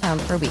 1 to 2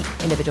 pounds per week.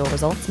 Individual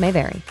results may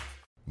vary.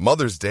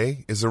 Mother's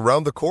Day is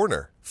around the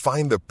corner.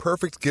 Find the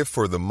perfect gift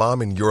for the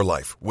mom in your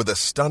life with a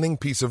stunning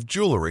piece of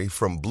jewelry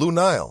from Blue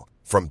Nile.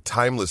 From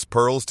timeless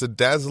pearls to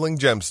dazzling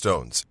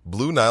gemstones,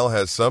 Blue Nile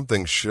has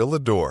something she'll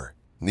adore.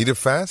 Need it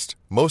fast?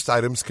 Most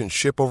items can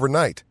ship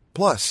overnight.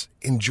 Plus,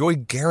 enjoy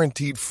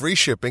guaranteed free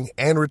shipping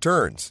and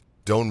returns.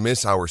 Don't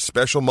miss our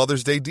special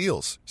Mother's Day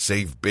deals.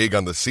 Save big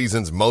on the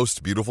season's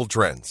most beautiful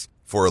trends.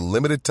 For a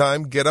limited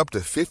time, get up to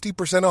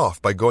 50% off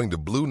by going to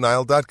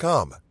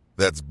BlueNile.com.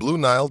 That's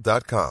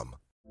BlueNile.com.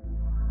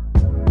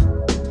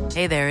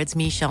 Hey there, it's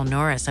Michelle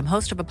Norris. I'm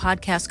host of a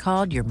podcast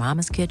called Your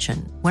Mama's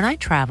Kitchen. When I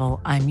travel,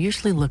 I'm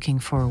usually looking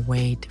for a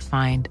way to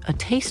find a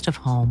taste of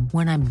home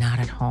when I'm not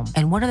at home.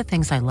 And one of the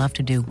things I love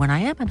to do when I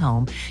am at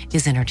home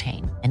is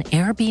entertain. And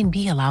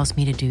Airbnb allows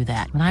me to do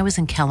that. When I was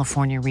in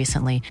California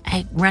recently,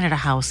 I rented a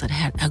house that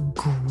had a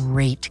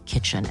great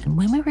kitchen. And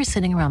when we were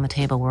sitting around the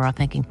table, we were all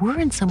thinking, we're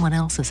in someone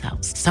else's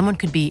house. Someone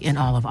could be in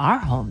all of our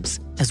homes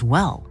as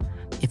well.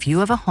 If you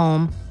have a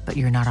home, but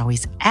you're not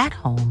always at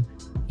home,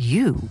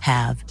 you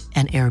have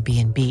an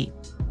Airbnb.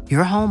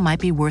 Your home might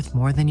be worth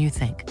more than you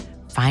think.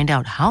 Find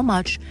out how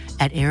much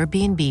at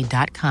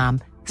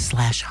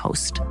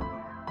airbnb.com/host.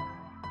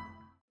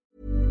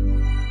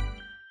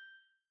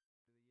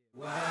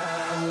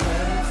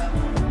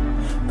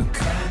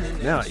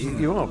 Now,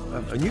 you are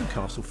a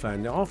Newcastle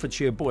fan, a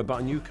Hertfordshire boy,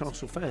 but a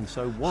Newcastle fan,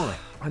 so why?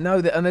 I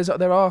know that, and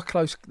there are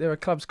clubs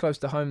close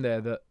to home there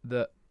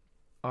that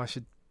I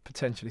should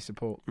potentially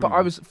support. But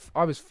I was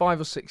 5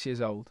 or 6 years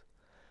old.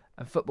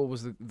 And football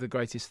was the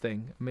greatest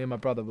thing. Me and my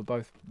brother were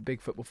both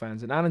big football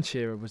fans, and Alan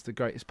Shearer was the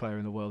greatest player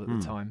in the world at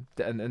the time,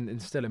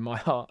 and still in my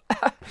heart,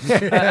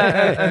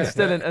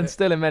 and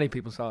still in many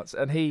people's hearts.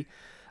 And he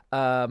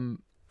was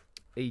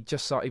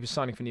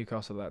signing for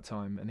Newcastle at that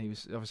time, and he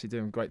was obviously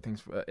doing great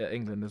things at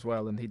England as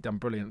well, and he'd done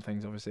brilliant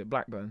things obviously at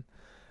Blackburn.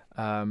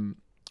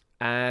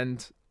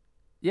 And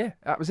yeah,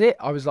 that was it.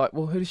 I was like,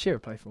 well, who does Shearer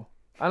play for?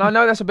 And I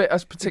know that's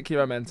particularly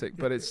romantic,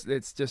 but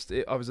it's just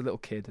I was a little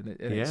kid, and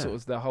it sort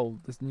of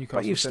this Newcastle.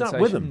 But you sensation. stuck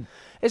with them.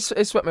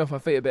 It swept me off my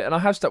feet a bit, and I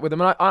have stuck with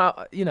them. And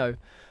I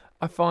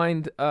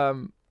find I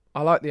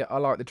like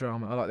the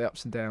drama. I like the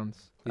ups and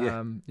downs.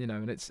 Yeah.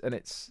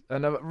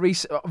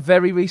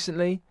 Very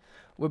recently,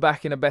 we're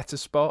back in a better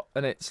spot,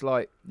 and it's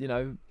like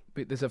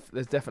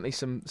there's definitely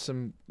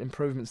some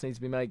improvements need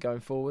to be made going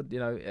forward.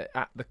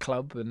 At the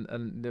club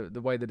and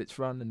the way that it's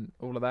run and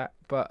all of that,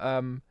 but.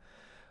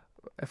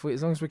 As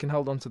long as we can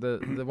hold on to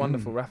the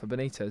wonderful Rafa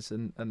Benitez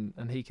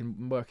and he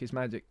can work his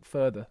magic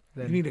further,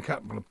 then you need a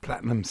couple of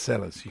platinum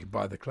sellers you can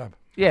buy the club.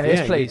 Yeah,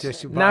 yes,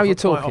 please. Now you're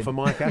talking. Off of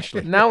Mike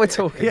Ashley. Now we're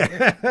talking.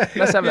 Yeah.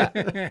 Let's have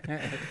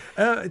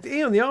that.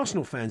 Ian, the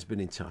Arsenal fan's been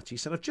in touch. He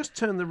said, I've just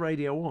turned the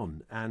radio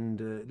on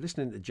and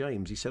listening to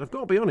James, he said, I've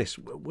got to be honest,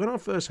 when I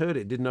first heard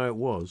it, didn't know it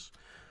was,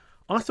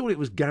 I thought it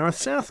was Gareth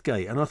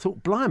Southgate, and I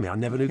thought, blimey, I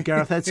never knew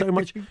Gareth had so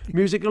much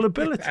musical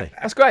ability.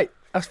 That's great.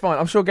 That's fine.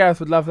 I'm sure Gareth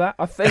would love that.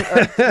 I think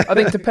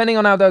depending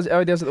on how he does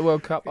at the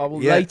World Cup, I will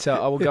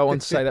go on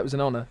to say that was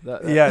an honour.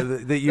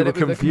 That you were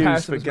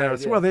confused for Gareth.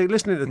 Made, yeah. Well, they're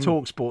listening to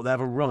Talk Sport. They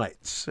have a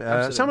right.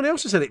 Somebody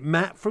else has said it.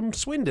 Matt from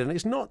Swindon.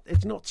 It's not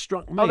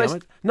struck me.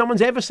 No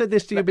one's ever said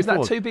this to you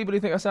before. Is that two people who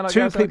think I sound like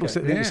Gareth? Two people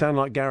think you sound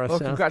like Gareth. Well,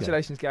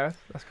 congratulations, Gareth.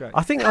 That's great.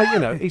 I think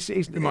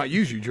he might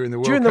use you during the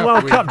World Cup. During the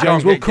World Cup,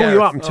 James, we'll call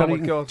you up and tell you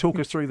to talk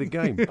us through the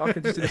game. I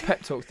could just do the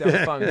pep talks down the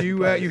phone. You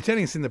were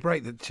telling us in the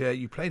break that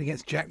you played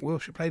against Jack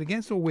Wilshere. Played against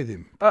against or with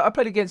him? I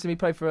played against him. He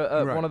played for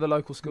Right. one of the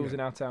local schools in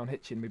our town,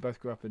 Hitchin. We both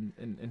grew up in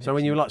Hitchin. So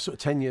when you were like sort of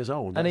 10 years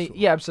old? And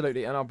yeah,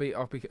 absolutely. And I'll be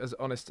as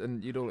honest,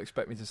 and you'd all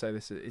expect me to say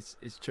this.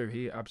 It's true.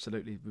 He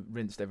absolutely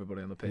rinsed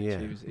everybody on the pitch. Yeah.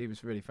 He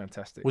was really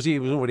fantastic. Was he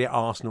already at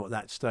Arsenal at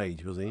that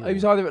stage, was he? He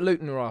was either at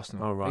Luton or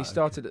Arsenal. Oh, right. He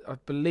started, I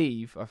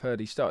believe, I've heard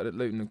he started at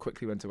Luton and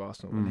quickly went to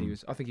Arsenal.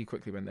 And I think he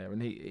quickly went there.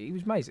 And he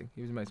was amazing.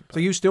 He was amazing. So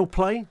you still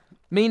play?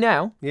 Me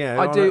now? Yeah.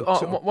 I do.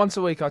 Once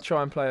a week I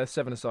try and play a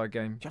 7-a-side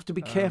game. You have to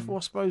be careful, I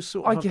suppose.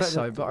 Sort I of. guess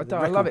so, but I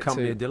The love it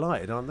company too. are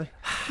delighted, aren't they?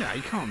 No,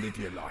 you can't live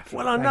your life.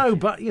 Well, I know,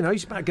 but you're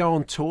about to go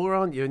on tour,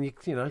 aren't you? And you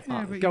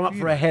go up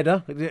for a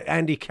header,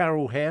 Andy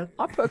Carroll hair.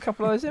 I put a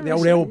couple of those in. The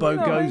old elbow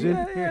goes in.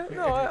 Yeah.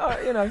 No,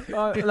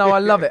 I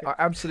love it. I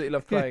absolutely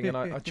love playing, and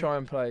I try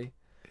and play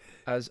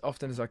as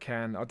often as I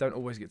can. I don't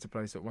always get to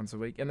play once a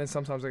week, and then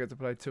sometimes I get to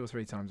play 2 or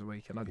 3 times a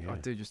week, and I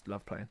do just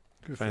love playing.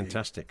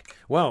 Fantastic.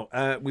 Well,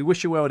 we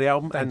wish you well with the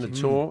album and the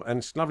tour, and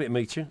it's lovely to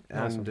meet you,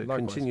 Awesome. and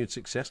Likewise. continued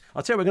success.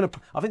 I'll tell you,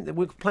 I think that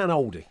we're playing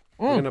oldie.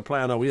 We're going to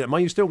play an oldie. Are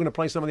you still going to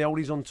play some of the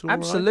oldies on tour?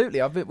 Absolutely.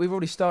 We've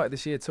already started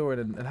this year touring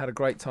and had a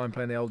great time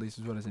playing the oldies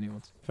as well as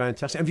anyone's.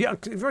 Fantastic. Have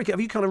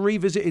you kind of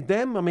revisited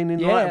them? I mean, in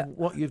light of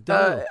what you've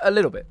done? A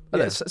little bit.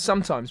 Yeah.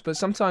 Sometimes, but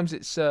sometimes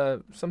it's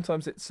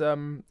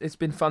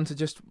been fun to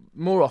just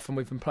more often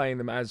we've been playing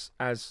them as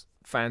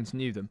fans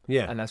knew them,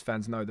 and as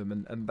fans know them,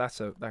 and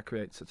that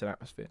creates such an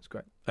atmosphere. It's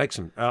great.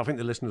 Excellent. I think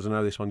the listeners will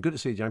know this one. Good to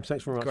see you, James.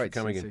 Thanks very much for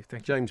coming in.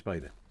 Thank you. James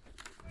Bader.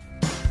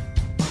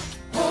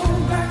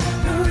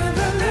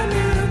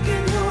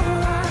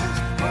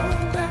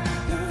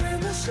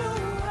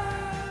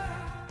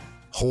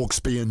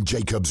 Hawksby and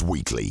Jacobs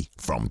Weekly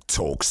from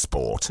Talk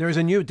Sport. There is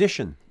a new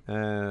addition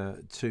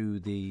to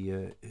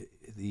the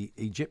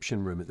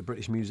Egyptian room at the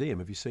British Museum.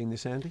 Have you seen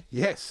this, Andy?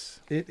 Yes.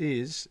 It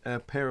is a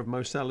pair of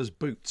Mo Salah's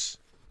boots.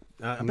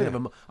 I'd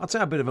say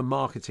a bit of a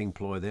marketing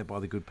ploy there by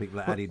the good people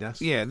at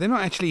Adidas. Yeah, they're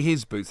not actually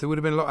his boots. There would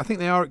have been a lot. I think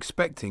they are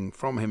expecting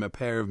from him a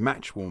pair of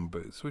match-worn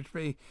boots, which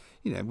be,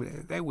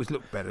 they always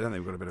look better, don't they?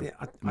 We've got a bit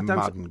of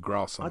mud and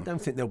grass on them. I don't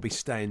think they'll be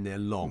staying there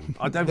long.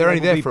 They're only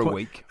there for a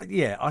week.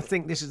 Yeah, I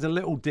think this is a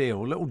little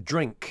deal, a little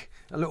drink.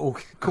 A little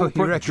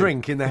corporate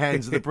drink in the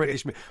hands of the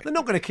British. They're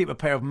not going to keep a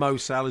pair of Mo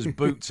Salah's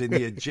boots in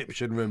the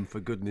Egyptian room,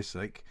 for goodness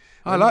sake.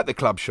 I like the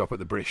club shop at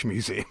the British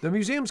Museum. The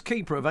museum's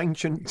keeper of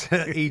ancient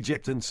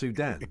Egypt and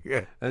Sudan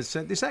has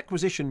said this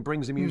acquisition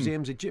brings the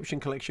museum's Egyptian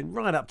collection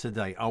right up to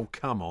date. Oh,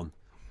 come on.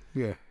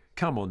 Yeah.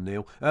 Come on,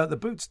 Neil. The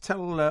boots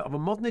tell of a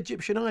modern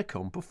Egyptian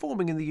icon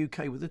performing in the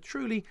UK with a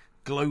truly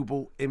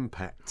global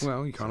impact.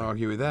 Well, you can't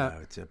argue with that. No,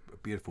 it's a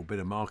beautiful bit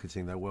of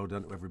marketing, though. Well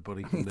done to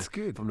everybody. It's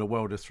good. From the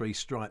world of 3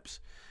 stripes.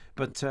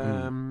 But,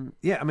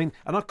 yeah, I mean,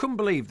 and I couldn't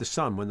believe The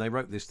Sun, when they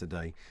wrote this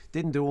today,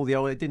 the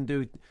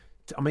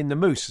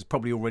Moose has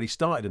probably already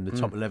started in the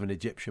top 11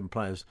 Egyptian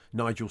players,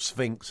 Nigel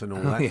Sphinx and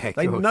all that. Yeah,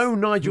 they know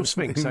Nigel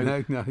Sphinx,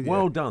 so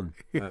well done,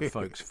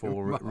 folks,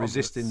 for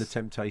resisting the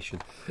temptation.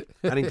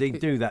 And indeed,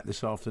 do that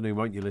this afternoon,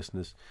 won't you,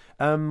 listeners?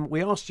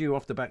 We asked you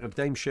off the back of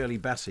Dame Shirley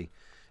Bassey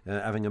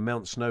having a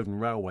Mount Snowdon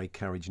railway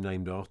carriage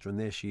named after, and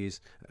there she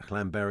is,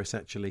 Llanberis,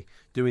 actually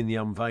doing the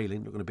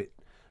unveiling, looking a bit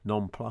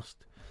nonplussed.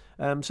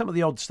 Some of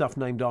the odd stuff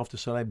named after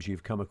celebs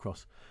you've come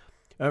across.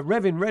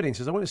 Rev in Reading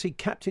says, I went to see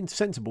Captain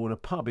Sensible in a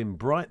pub in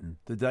Brighton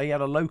the day he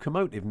had a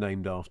locomotive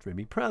named after him.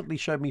 He proudly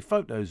showed me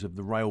photos of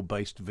the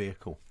rail-based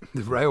vehicle.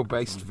 The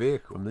rail-based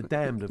vehicle? From The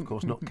Damned, of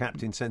course, not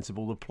Captain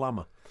Sensible the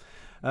plumber.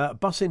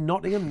 Bus in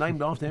Nottingham,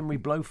 named after Henry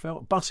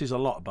Blofeld. Buses, a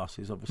lot of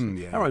buses,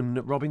 obviously. Our own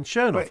Robin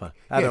Schernhofer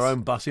had her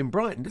own bus in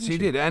Brighton, didn't she? She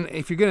did, and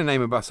if you're going to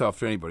name a bus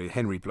after anybody,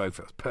 Henry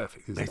Blofeld's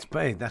perfect, isn't it?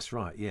 It's that's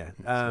right, yeah.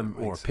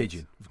 Or a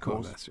pigeon, of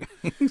course.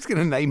 Who's going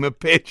to name a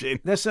pigeon?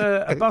 There's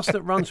a bus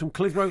that runs from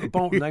Clitheroe to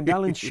Bolton named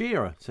Alan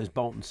Shearer, says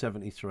Bolton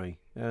 73.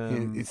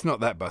 It's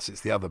not that bus,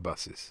 it's the other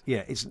buses.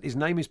 Yeah, his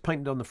name is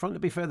painted on the front. To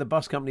be fair, the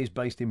bus company is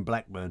based in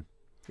Blackburn.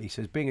 He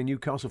says, being a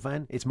Newcastle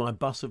fan, it's my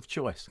bus of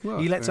choice. Well,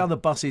 he lets other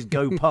buses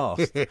go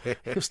past.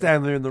 He'll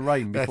stand there in the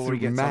rain before he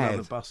gets on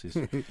other buses.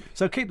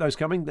 So keep those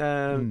coming.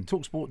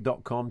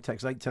 Talksport.com,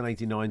 text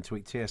 81089,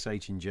 tweet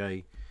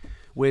TSH&J.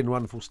 Weird and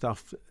wonderful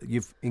stuff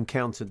you've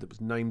encountered that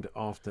was named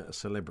after a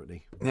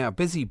celebrity. Now,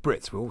 busy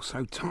Brits, we're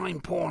also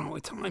time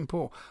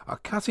poor, are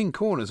cutting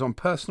corners on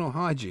personal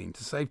hygiene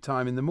to save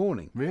time in the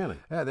morning. Really?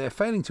 They're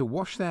failing to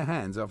wash their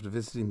hands after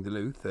visiting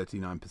Duluth,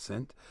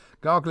 39%.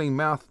 Gargling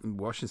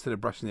mouthwash instead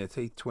of brushing their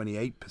teeth,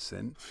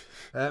 28%.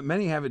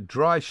 Many have a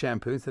dry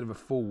shampoo instead of a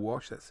full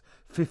wash, that's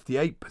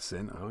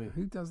 58%. Oh, yeah.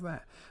 Who does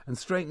that? And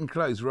straighten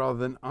clothes rather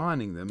than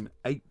ironing them,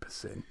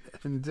 8%.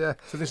 And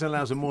so this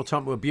allows them more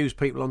time to abuse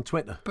people on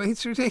Twitter. But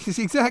it's ridiculous,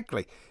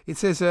 exactly. It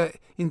says,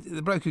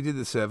 the bloke who did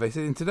the survey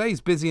said, in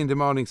today's busy and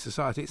demanding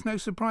society, it's no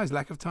surprise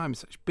lack of time is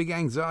such big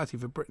anxiety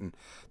for Britain.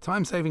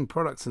 Time-saving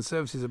products and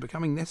services are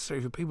becoming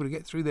necessary for people to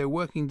get through their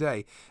working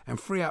day and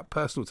free up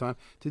personal time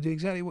to do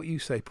exactly what you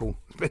say, Paul.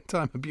 Spend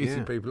time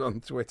abusing people on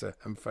Twitter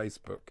and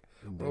Facebook.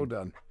 Indeed. Well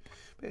done.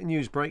 Bit of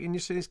news breaking.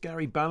 You see this?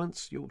 Gary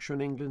Ballance, Yorkshire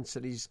and England,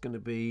 said he's going to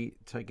be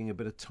taking a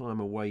bit of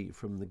time away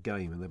from the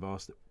game, and they've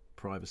asked that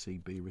privacy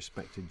be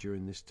respected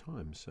during this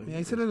time. So yeah,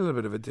 it's a little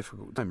bit of a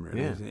difficult time,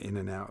 really, isn't it? In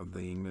and out of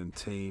the England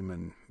team,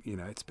 and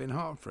it's been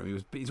hard for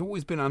him. He's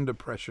always been under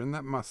pressure, and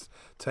that must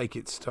take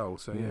its toll.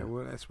 So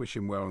well, let's wish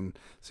him well and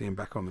see him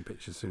back on the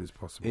pitch as soon as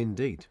possible.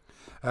 Indeed.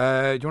 Do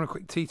you want a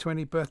quick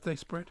T20 birthday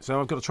spread? So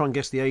I've got to try and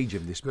guess the age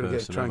of this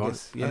person.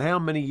 And how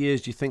many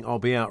years do you think I'll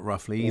be out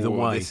roughly? Either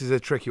way, this is a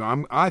tricky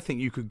one. I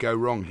think you could go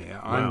wrong here.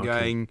 I'm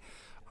going.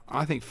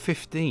 I think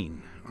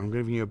 15. I'm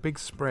giving you a big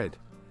spread.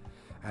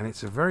 And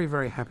it's a very,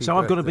 very happy So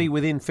birthday. I've got to be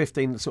within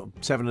 15, sort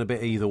of 7 and a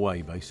bit either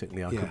way,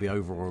 basically. I could be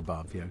over or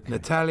above. Yeah, okay.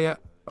 Natalia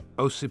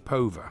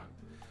Osipova.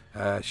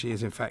 She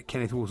is, in fact,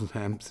 Kenneth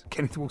Wolstenham's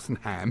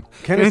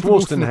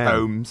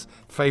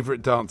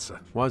favourite dancer.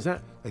 Why is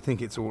that? They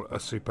think it's all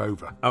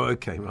Osipova. Oh,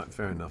 okay, right,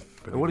 fair enough.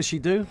 And what does she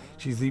do?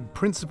 She's the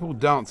principal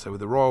dancer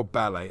with the Royal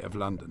Ballet of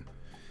London.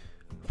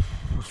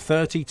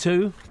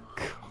 32?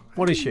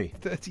 What is she?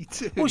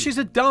 32. Well, she's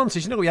a dancer.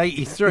 She's not going to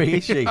be 83,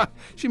 is she?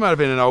 She might have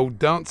been an old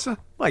dancer.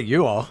 Well,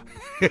 you are.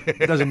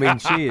 Doesn't mean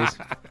she is.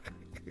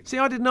 See,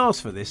 I didn't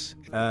ask for this.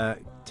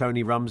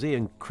 Tony Rumsey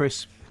and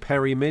Chris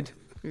Perry-Mid.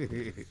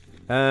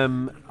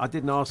 I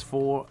didn't ask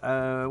for...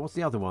 what's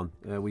the other one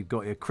we've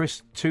got here?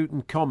 Chris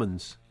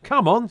Tooten-Commons.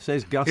 Come on,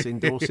 says Gus in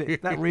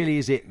Dorset. That really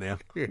is it now.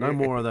 No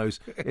more of those.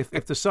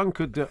 If the Sun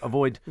could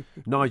avoid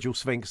Nigel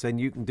Sphinx, then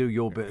you can do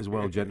your bit as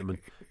well, gentlemen.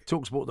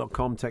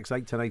 Talksport.com, text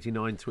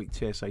 81089, tweet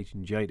TSH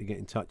and J to get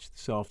in touch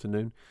this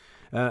afternoon.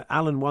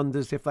 Alan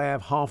wonders if they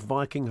have half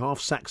Viking, half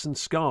Saxon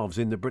scarves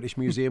in the British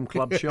Museum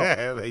Club shop.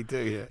 Yeah, they do,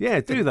 yeah.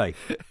 Yeah, do they?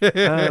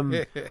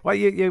 Well,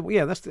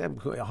 yeah, that's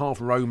half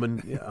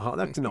Roman. Yeah,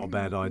 that's not a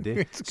bad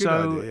idea. It's a good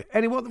idea.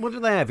 Anyway, what do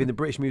they have in the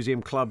British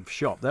Museum Club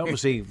shop? They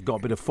obviously have got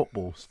a bit of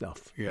football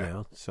stuff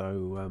now.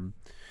 So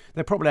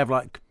they probably have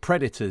like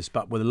Predators,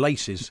 but with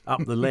laces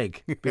up the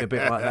leg. Be a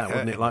bit like that,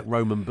 wouldn't it? Like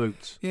Roman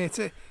boots. Yeah,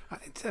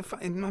 it's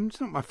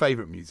not my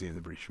favourite museum, the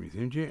British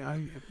Museum. Do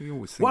you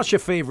always think? What's your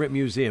favourite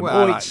museum? Well,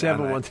 I like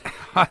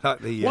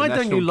the Why National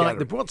don't you like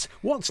Gallery.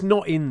 what's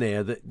not in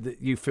there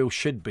that you feel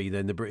should be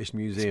then the British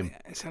Museum?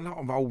 It's a lot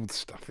of old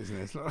stuff, isn't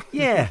it? It's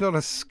a lot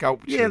of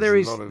sculptures. Yeah, there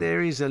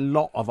is a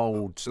lot of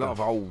old stuff. A lot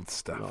of old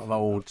stuff. A lot of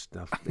old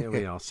stuff. There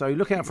we are. So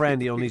look out for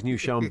Andy on his new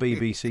show on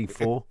BBC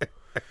 4.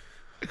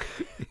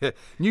 Yeah.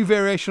 New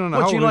variation on a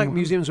What whole... do you like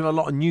museums with a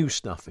lot of new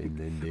stuff in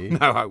then, do you?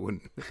 No, I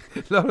wouldn't.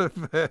 A lot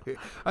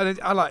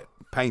of, I like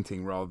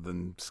painting rather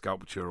than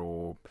sculpture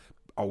or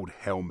old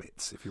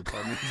helmets, if you'll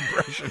pardon the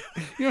expression.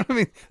 You know what I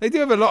mean? They do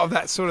have a lot of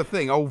that sort of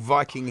thing, old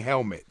Viking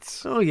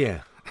helmets. Oh,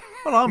 yeah.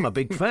 Well, I'm a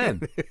big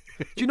fan. Do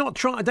you not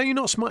try? Don't you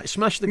not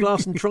smash the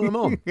glass and try them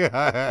on?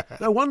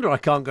 No wonder I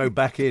can't go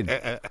back in.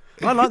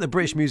 I like the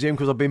British Museum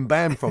because I've been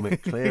banned from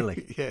it.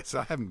 Clearly, yes,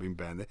 I haven't been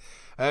banned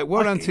there.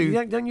 Well done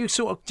to. Don't you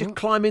sort of just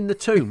climb in the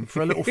tomb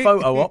for a little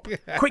photo op?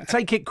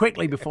 Take it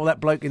quickly before that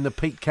bloke in the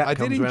peak cap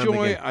comes round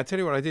again. I tell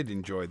you what, I did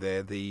enjoy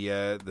there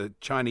the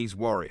Chinese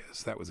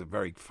warriors. That was a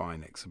very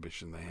fine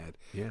exhibition they had.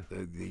 Yeah.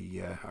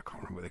 The I can't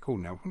remember what they're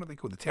called now. What are they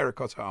called? The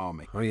Terracotta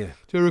Army. Oh yeah.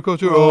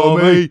 Terracotta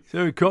Army.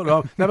 Terracotta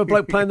Army. They have a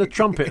bloke playing the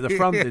trumpet at the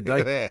front, did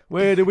they?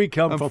 Where do we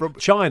come from?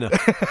 China.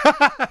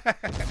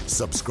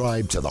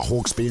 Subscribe to the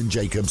Hawksby and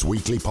Jacobs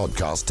weekly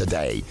podcast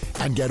today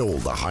and get all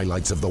the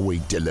highlights of the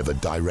week delivered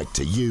direct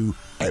to you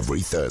every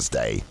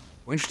Thursday.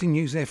 Well, interesting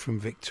news there from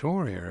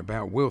Victoria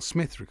about Will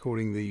Smith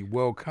recording the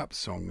World Cup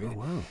song. Oh,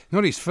 wow.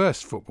 Not his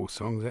first football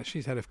song. Actually,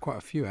 he's had quite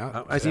a few out.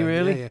 Oh, has he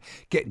really? Yeah.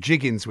 Get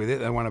Jiggins with it.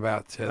 The one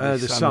about the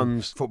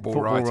Sun's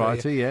football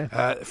writer.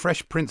 Yeah.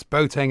 Fresh Prince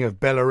Boateng of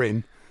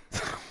Bellerin.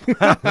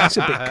 That's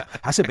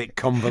a bit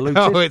convoluted.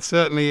 Oh, it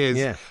certainly is.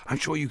 Yeah. I'm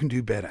sure you can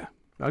do better.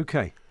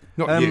 Okay.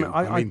 Not you.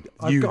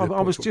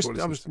 I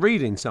was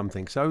reading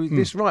something. So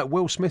this right?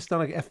 Will Smith's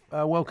done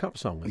a World Cup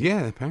song.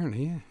 Yeah,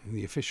 apparently, yeah,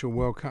 the official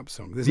World Cup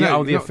song.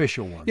 The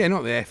official one. Yeah,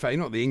 not the FA,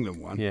 not the England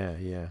one. Yeah.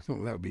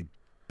 That would be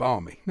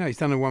balmy. No, he's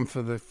done one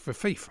for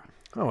FIFA.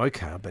 Oh,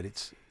 okay. I bet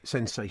it's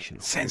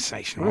sensational.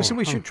 Sensational. Well, so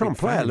we should try and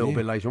play a little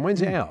bit later on.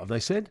 When's it out? Have they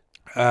said?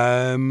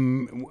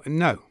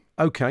 No.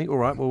 Okay, all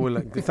right.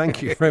 Well,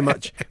 thank you very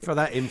much for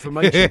that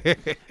information.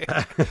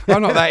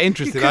 I'm not that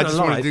interested. I just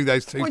want to do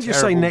those two. Why don't you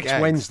say next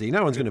Wednesday?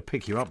 No one's going to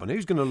pick you up, and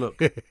who's going to look?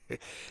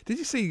 Did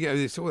you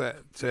see? Saw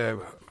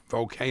that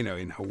volcano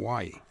in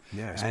Hawaii?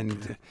 Yeah,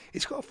 and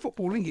it's got a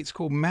football link. It's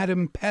called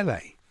Madame Pele,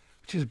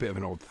 which is a bit of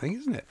an odd thing,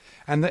 isn't it?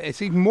 And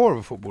it's even more of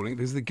a football link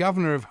because the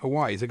governor of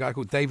Hawaii is a guy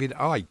called David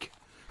Icke.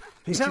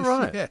 Is that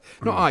right? Yeah,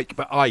 not Ike,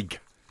 but Ike.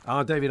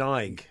 Ah, David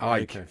Icke.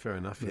 Ike. Okay, fair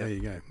enough. Yeah. There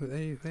you go. But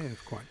they're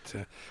quite,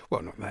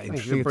 not that Thanks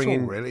interesting for bringing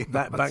at all, really.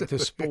 That back to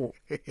sport.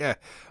 Yeah,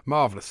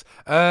 marvellous.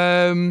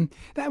 That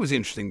was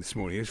interesting this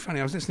morning. It was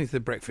funny. I was listening to the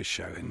breakfast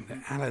show,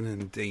 and Alan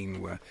and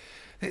Dean were...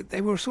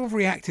 They were sort of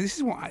reacting.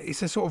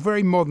 It's a sort of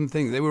very modern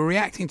thing. They were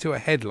reacting to a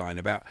headline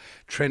about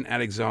Trent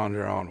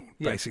Alexander-Arnold,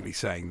 basically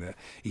saying that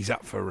he's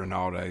up for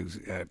Ronaldo's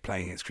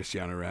playing against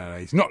Cristiano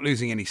Ronaldo. He's not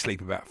losing any sleep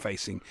about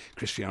facing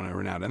Cristiano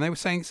Ronaldo. And they were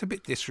saying it's a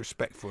bit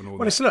disrespectful and all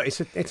that.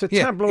 It's a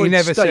tabloid he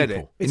never staple. Said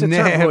it. It's a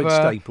tabloid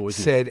staple,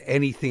 isn't it? Said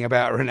anything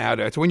about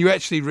Ronaldo. So when you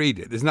actually read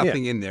it, there's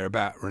nothing in there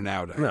about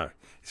Ronaldo. No.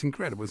 It's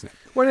incredible, isn't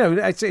it? Well,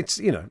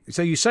 it's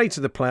So you say to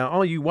the player,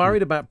 "Are you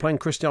worried about playing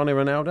Cristiano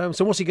Ronaldo?"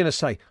 So what's he going to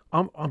say?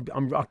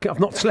 I've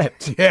not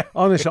slept. Yeah.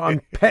 Honestly,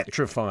 I'm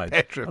petrified.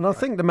 And I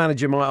think the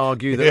manager might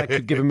argue that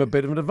could give him a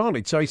bit of an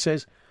advantage. So he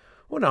says,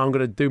 "Well, no, I'm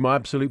going to do my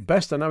absolute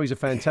best. I know he's a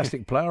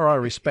fantastic player. I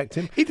respect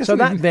him." So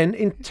then,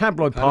 in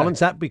tabloid parlance,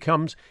 that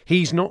becomes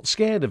he's not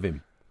scared of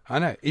him. I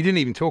know. He didn't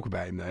even talk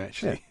about him, though,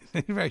 actually.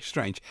 Yeah. Very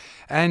strange.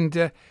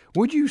 And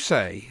would you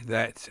say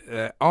that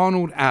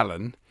Arnold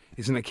Allen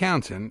is an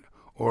accountant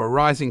or a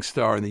rising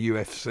star in the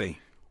UFC?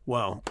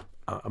 Well,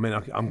 I mean,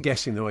 I'm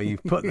guessing the way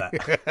you've put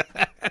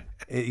that.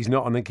 He's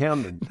not an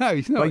accountant. No,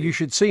 he's not. But you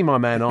should see my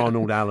man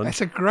Arnold Allen.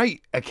 That's a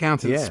great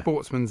accountant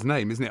sportsman's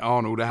name, isn't it?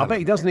 Arnold Allen. I bet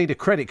he doesn't need a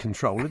credit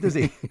controller, does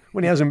he?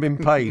 When he hasn't been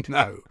paid.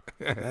 No.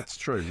 That's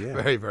true, yeah.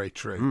 Very, very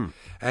true.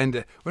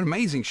 And what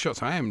amazing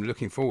shots. I am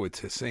looking forward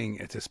to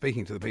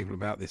speaking to the people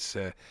about this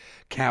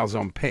cows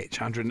on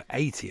pitch,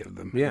 180 of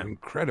them. Yeah.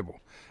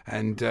 Incredible.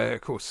 And, of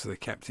course, the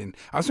captain.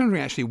 I was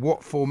wondering, actually,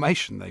 what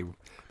formation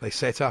they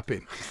set up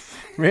in.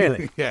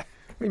 Really? Yeah.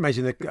 I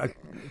imagine they're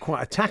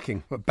quite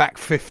attacking. But back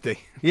 50.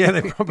 Yeah,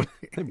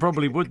 they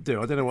probably would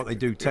do. I don't know what they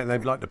do.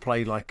 They'd like to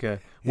play like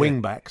wing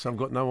backs. I've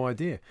got no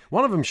idea.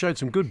 One of them showed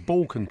some good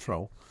ball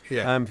control.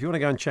 Yeah. If you want to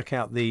go and check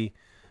out the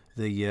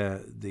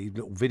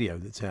little video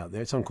that's out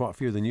there, it's on quite a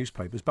few of the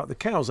newspapers. But the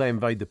cows, they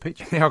invade the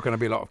pitch. There are going to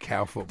be a lot of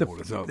cow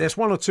footballers, aren't there? There's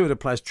one or two of the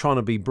players trying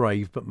to be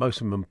brave, but most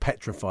of them are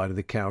petrified of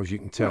the cows. You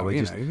can tell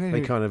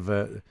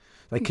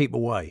they keep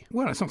away.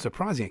 Well, it's not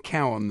surprising. A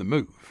cow on the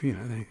move,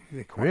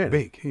 they're quite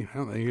big,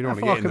 aren't they? You don't How want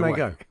to far get in can the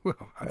way.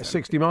 they go?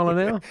 60 mile an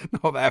hour?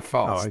 Not that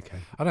fast. Oh, okay.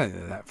 I don't think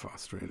they're that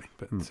fast, really.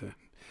 But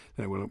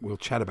we'll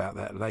chat about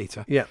that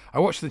later. Yeah. I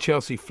watched the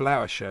Chelsea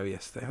Flower Show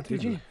yesterday.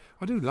 Did you?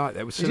 I do like that.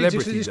 It was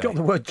Celebrity It's Day. got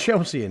the word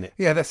Chelsea in it.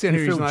 Yeah, that's the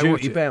only reason I watch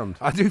it. Duty-bound.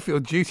 I do feel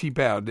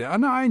duty-bound. I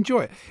know, I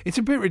enjoy it. It's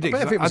a bit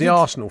ridiculous. If it was the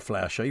Arsenal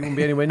Flower Show, you wouldn't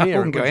be anywhere near it. I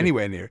wouldn't go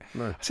anywhere near it.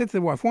 No. I said to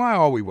the wife, why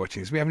are we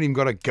watching this? We haven't even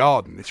got a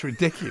garden. It's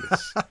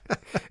ridiculous.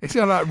 It's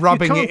not like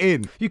rubbing it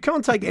in. You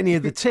can't take any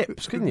of the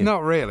tips, can you?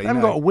 Not really. They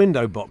haven't got a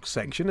window box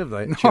section, have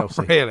they, at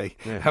Chelsea? Not really.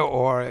 Yeah.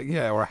 Or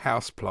a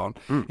house plant.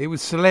 It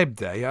was Celeb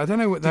Day. I don't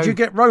know what. Did you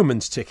get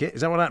Roman's ticket?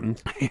 Is that what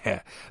happened?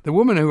 Yeah. The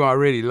woman who I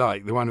really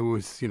like, the one who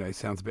was,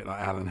 sounds a bit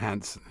like Alan Hansen.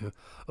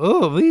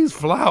 Oh, these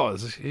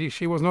flowers.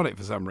 She wasn't on it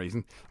for some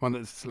reason. One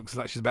that looks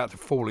like she's about to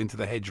fall into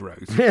the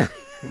hedgerows. Yeah.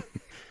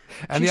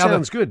 And she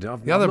sounds good.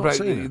 The other bloke,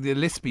 the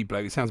lispy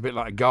bloke, sounds a bit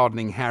like a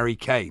gardening Harry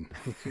Kane.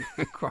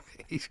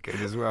 He's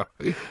good as well.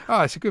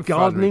 Oh, it's a good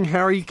gardening fun.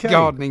 Harry Kane.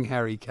 Gardening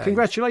Harry Kane.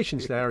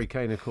 Congratulations to Harry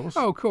Kane, of course.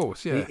 Oh, of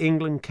course, yeah. The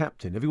England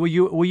captain. Were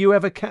you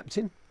ever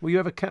captain? Were you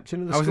ever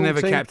captain of the school team? I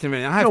was never captain.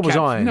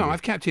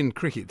 I've captained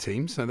cricket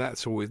teams, so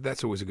that's always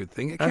a good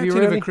thing. A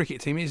captain of a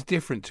cricket team is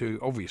different to,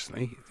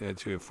 obviously,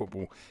 to a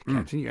football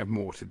captain. You have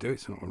more to do.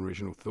 It's not an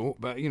original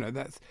thought, but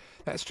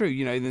that's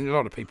true. Then a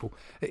lot of people.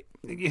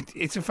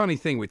 It's a funny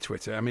thing with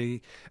Twitter. I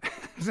mean,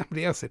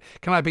 somebody else said,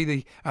 I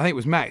think it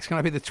was Max, can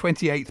I be the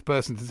 28th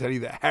person to tell you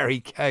that Harry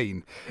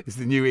Kane is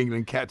the new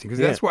England captain? Because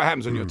that's what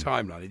happens on your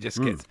timeline. It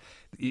just gets,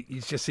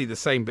 you just see the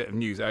same bit of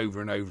news over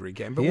and over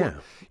again. But,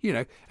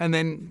 and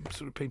then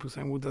sort of people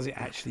saying, well, does it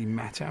actually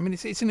matter? I mean,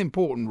 it's an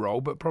important role,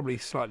 but probably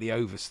slightly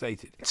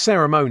overstated. It's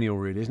ceremonial,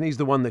 really, isn't he? He's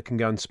the one that can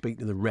go and speak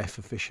to the ref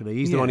officially.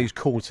 He's the one who's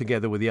called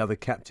together with the other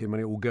captain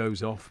when it all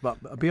goes off.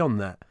 But beyond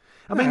that,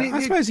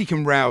 I suppose he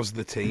can rouse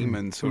the team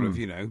and sort of,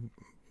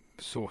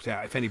 sort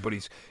out if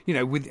anybody's,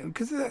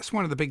 because that's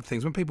one of the big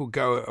things when people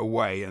go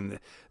away and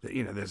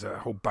there's a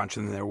whole bunch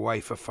of them, they're away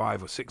for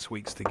 5 or 6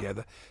 weeks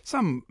together.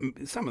 Some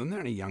of them, they're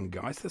only young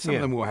guys. Some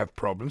of them will have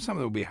problems. Some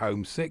of them will be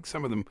homesick.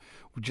 Some of them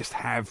will just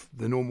have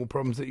the normal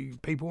problems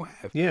that people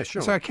have. Yeah,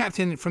 sure. So a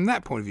captain, from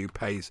that point of view,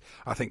 plays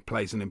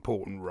an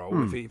important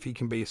role if he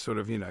can be a sort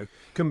of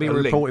can be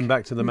reporting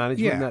back to the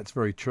management. Yeah. That's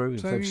very true.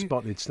 So they've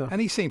spotted stuff, and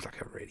he seems like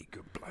a really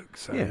good bloke.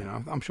 So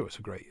I'm sure it's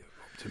a great.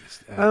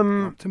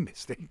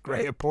 Optimistic.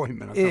 Great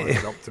appointment. I can't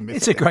say optimistic.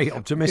 It's a great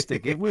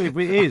optimistic. It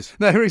is.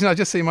 No, the reason I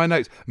just see my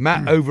notes,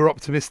 Matt over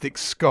optimistic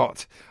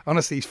Scott.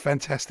 Honestly, he's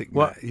fantastic.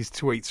 Matt. His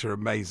tweets are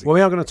amazing. Well, we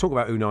are going to talk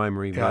about Unai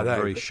Emery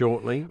very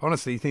shortly.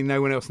 Honestly, you think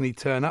no one else need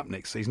turn up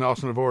next season?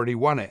 Arsenal have already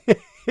won it.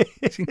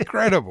 It's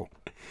incredible.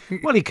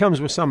 Well, he comes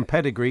with some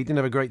pedigree. He didn't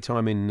have a great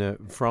time in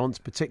France,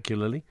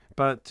 particularly.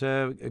 But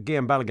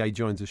Guillaume Balaguer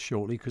joins us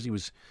shortly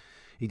because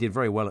he did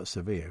very well at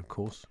Sevilla, of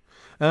course.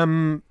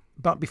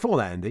 But before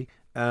that, Andy.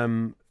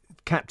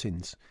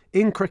 Captains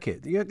in cricket,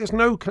 there's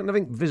no kind of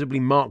thing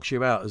visibly marks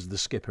you out as the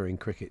skipper in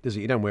cricket, does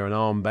it? You don't wear an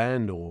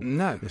armband or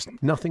there's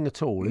nothing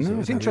at all, is it?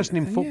 It's interesting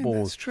in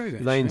football. That's true,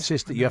 they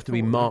insist that you have to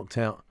be marked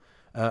out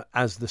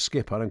as the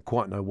skipper. I don't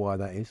quite know why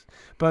that is,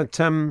 but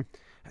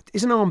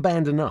is an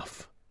armband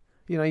enough?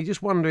 You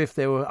just wonder if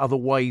there were other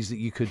ways that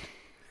you could.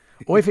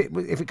 Or if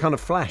it kind of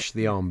flashed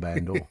the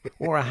armband,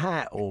 or a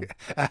hat, or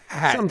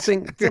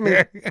something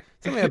better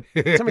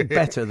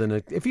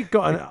than if you've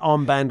got an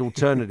armband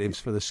alternatives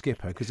for the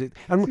skipper, because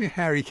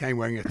Harry Kane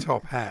wearing a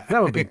top hat.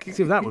 That would be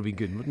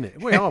good, wouldn't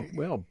it? We are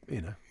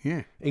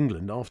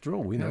England after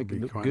all. That'd be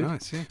look quite good.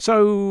 nice, yeah.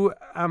 So,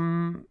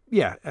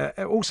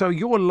 also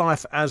your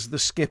life as the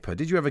skipper.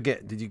 Did you ever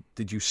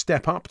did you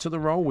step up to the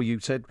role where you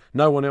said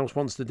no one else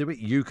wants to do it?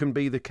 You can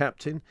be the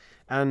captain.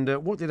 And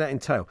what did that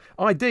entail?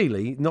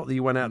 Ideally, not that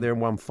you went out there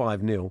and won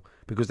 5-0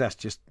 because that's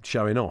just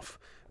showing off.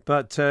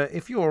 But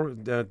if your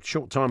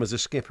short time as a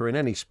skipper in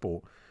any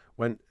sport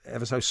went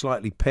ever so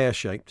slightly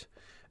pear-shaped,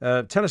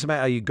 tell us about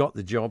how you got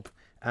the job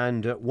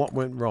and what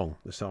went wrong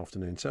this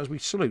afternoon. So as we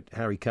salute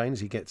Harry Kane as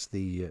he gets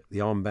the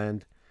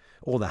armband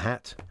or the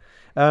hat,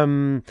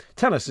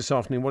 tell us this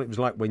afternoon what it was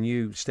like when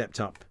you stepped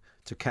up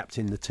to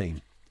captain the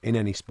team in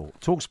any sport.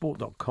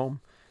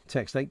 Talksport.com,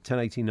 text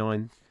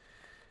 81089,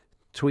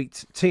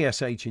 tweet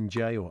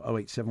TSH&J or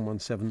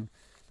 08717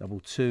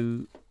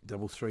 22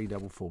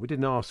 3344. We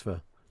didn't ask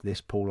for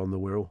this, Paul on the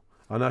Wirral.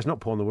 Oh, no, it's not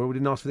Paul on the Wirral. We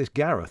didn't ask for this,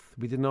 Gareth.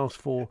 We didn't ask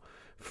for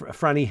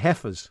Franny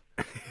Heifers.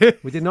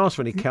 We didn't ask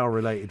for any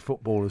cow-related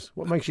footballers.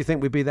 What makes you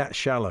think we'd be that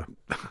shallow?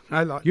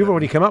 I like. You've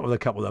already come up with a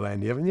couple though,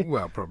 Andy, haven't you?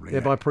 Well, probably.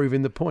 Thereby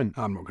proving the point.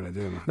 I'm not going to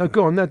do them. No,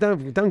 go on. No,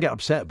 don't get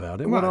upset about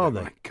it. What are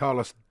they?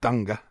 Carlos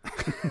Dunga.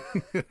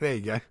 There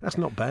you go. That's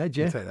not bad,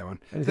 yeah. I'll take that one.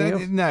 Anything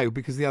else? No,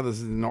 because the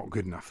others are not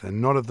good enough. They're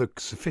not of the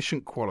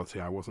sufficient quality.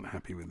 I wasn't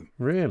happy with them.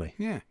 Really?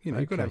 Yeah. You know,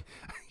 Okay. you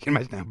can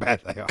imagine how bad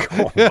they are.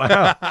 Oh,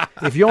 wow.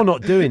 If you're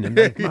not doing them,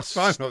 they must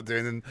if I'm not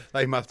doing them,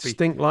 they must be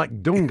stink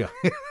like Dunga.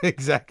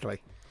 Exactly.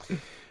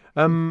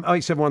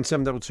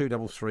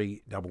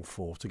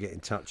 08717223344 to get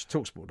in touch.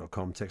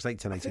 Talksport.com, text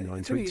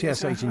 81089, tweet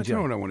TSH&J. Do you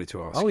know what I wanted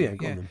to ask? Oh, yeah,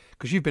 go on then.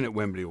 Because you've been at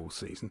Wembley all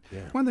season.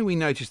 Yeah. One thing we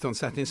noticed on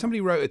Saturday, somebody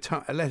wrote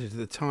a letter to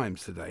the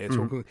Times today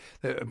talking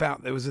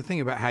about, there was a thing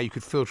about how you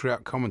could filter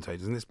out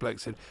commentators, and this bloke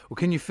said, well,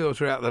 can you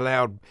filter out the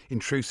loud,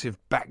 intrusive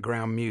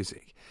background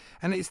music?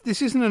 And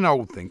this isn't an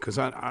old thing, because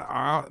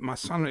my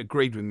son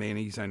agreed with me, and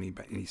he's only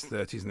in his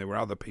 30s, and there were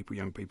other people,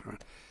 young people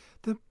around.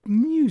 The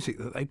music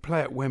that they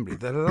play at Wembley,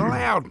 the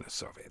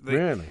loudness of it,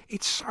 really,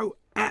 it's so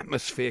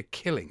atmosphere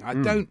killing. I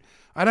don't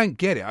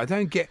get it. I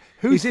don't get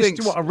who is thinks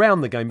this what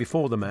around the game,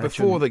 before the match,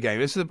 before the game.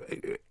 This is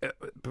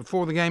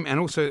before the game, and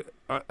also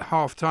at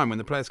half time when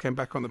the players came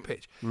back on the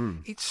pitch.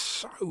 It's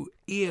so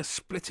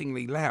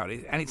ear-splittingly loud,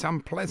 and it's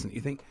unpleasant.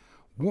 You think,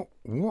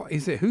 what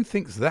is it? Who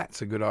thinks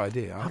that's a good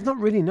idea? I've not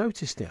really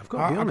noticed it. I've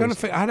got to be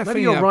honest.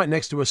 Maybe you're right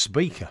next to a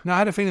speaker. No, I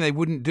had a feeling they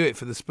wouldn't do it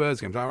for the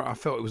Spurs games. I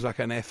felt it was like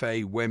an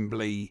FA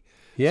Wembley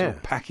sort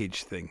of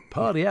package thing.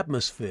 Party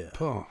atmosphere.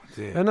 Oh,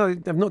 dear. No,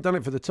 they've not done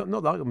it for the top.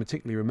 Not that I can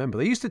particularly remember.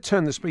 They used to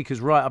turn the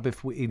speakers right up if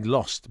he'd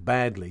lost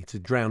badly to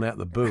drown out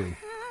the booing.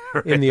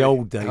 In the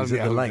old days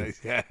at the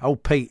lake.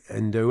 Old Pete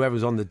and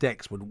whoever's on the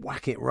decks would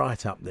whack it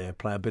right up there,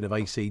 play a bit of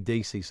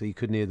AC/DC so you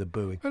couldn't hear the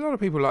booing. A lot of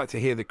people like to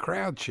hear the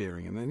crowd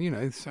cheering, and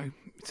then, so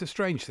it's a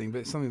strange thing, but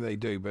it's something they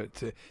do,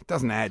 but it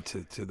doesn't add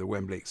to the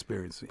Wembley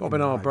experience. Bob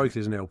and Arbroath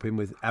isn't helping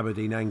with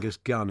Aberdeen Angus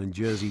Gunn and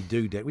Jersey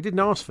Dudek. We didn't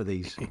ask for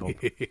these, Bob.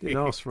 Didn't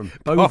ask for them.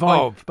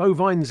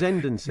 Bovine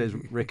Zenden, says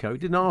Rico.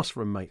 Didn't ask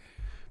for them, mate.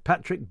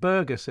 Patrick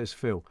Berger, says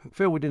Phil.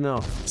 Phil, we didn't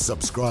ask.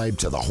 Subscribe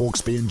to the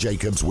Hawksbee and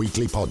Jacobs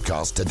weekly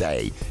podcast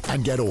today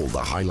and get all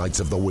the highlights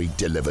of the week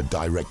delivered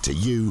direct to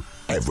you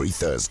every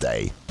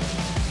Thursday.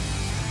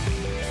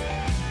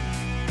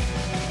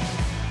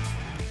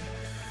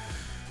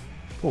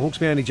 Well,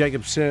 Hawksbee, Andy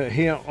Jacobs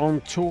here on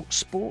Talk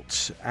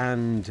Sport,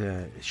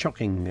 and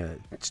shocking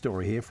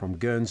story here from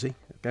Guernsey.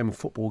 A game of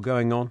football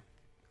going on,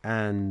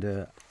 and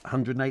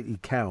 180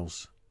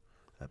 cows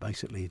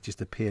basically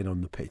just appeared on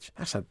the pitch.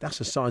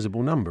 That's a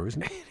sizable number,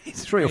 isn't it?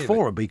 It's 3 or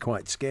 4 would be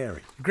quite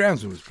scary. The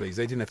groundsman was pleased.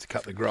 They didn't have to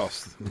cut the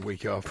grass the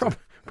week after.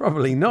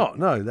 Probably not.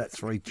 No, that's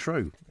very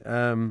true.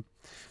 So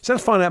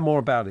let's find out more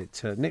about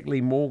it. Nick Lee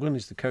Morgan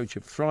is the coach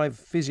of Thrive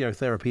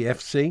Physiotherapy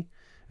FC.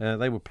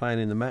 They were playing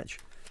in the match.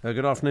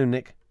 Good afternoon,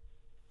 Nick.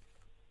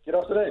 Good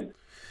afternoon.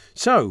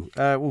 So,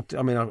 I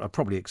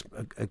probably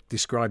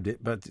described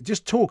it, but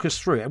just talk us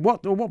through it. At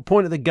what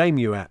point of the game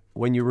you at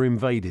when you were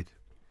invaded?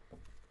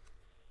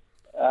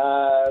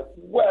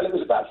 Well, it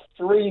was about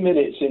 3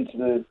 minutes into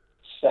the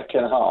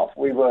second half.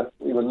 We were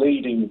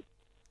leading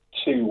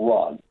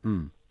 2-1,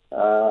 and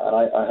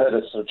I heard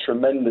a sort of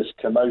tremendous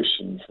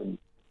commotion from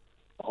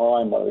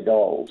behind one of the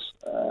goals.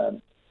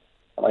 And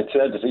I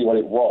turned to see what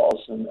it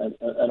was, and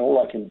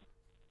all I can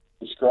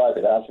describe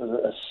it as was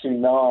a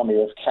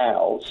tsunami of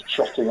cows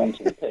trotting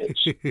onto the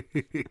pitch.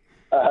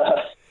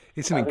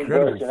 It's an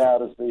incredible.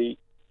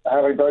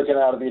 Having broken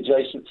out of the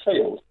adjacent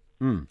field.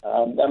 It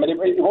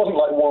wasn't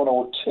like 1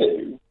 or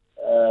 2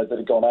 that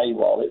had gone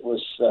AWOL. It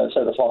was,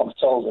 so the farmer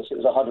told us, it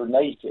was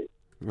 180.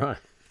 Right.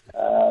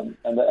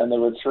 And there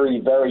were 3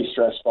 very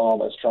stressed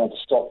farmers trying to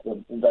stop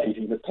them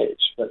invading the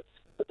pitch. But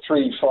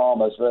 3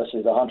 farmers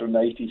versus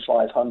 180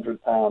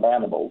 500-pound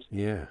animals.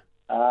 Yeah.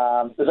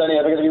 There's only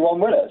ever going to be one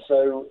winner.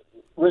 So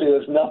really,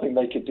 there's nothing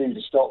they could do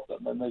to stop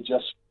them, and they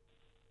just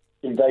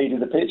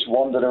invaded the pitch,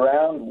 wandered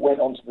around, went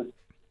onto the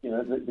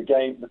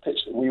pitch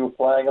that we were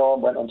playing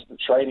on, went onto the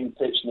training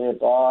pitch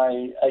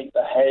nearby, ate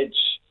the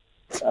hedge,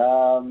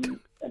 and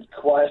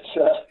quite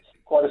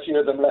a few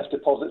of them left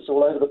deposits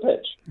all over the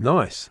pitch.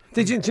 Nice.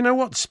 Do you know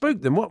what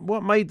spooked them?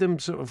 What made them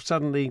sort of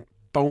suddenly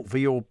bolt for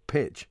your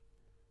pitch?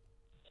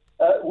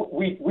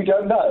 we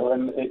don't know,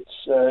 and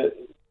it's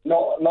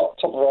not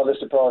top of our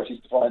list of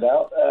priorities to find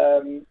out.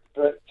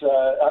 But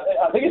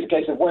I think it's a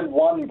case of when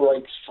one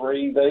breaks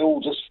free, they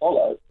all just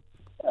follow.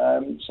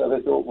 So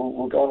they thought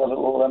we'll go on a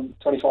little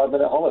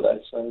 25-minute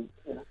holiday. So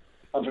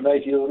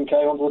 180 of them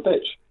came onto the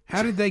pitch.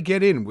 How did they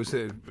get in? Was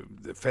the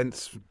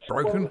fence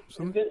broken? Or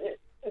something?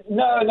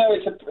 No.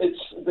 It's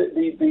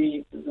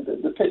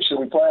the pitch that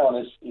we play on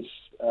has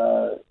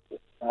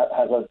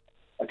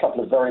a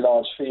couple of very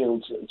large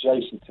fields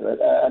adjacent to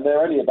it, and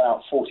they're only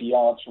about 40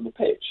 yards from the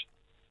pitch.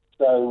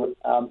 So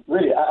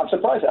really, I'm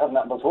surprised it hasn't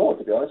happened before,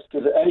 to be honest.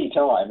 Because at any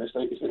time, if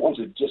they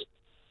wanted to just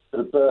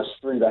sort of burst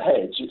through the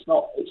hedge, it's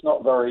not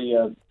very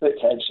thick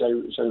hedge,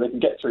 so they can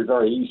get through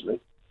very easily.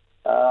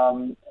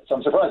 So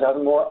I'm surprised it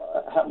hasn't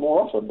happened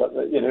more often. But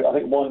I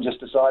think one just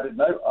decided,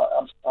 no,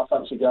 I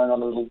fancy going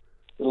on a little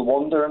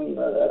wander, and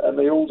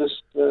they all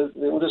just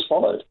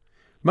followed.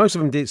 Most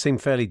of them did seem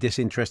fairly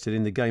disinterested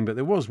in the game, but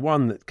there was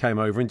one that came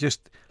over and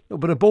just a little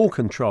bit of ball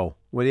control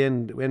with the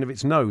end of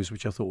its nose,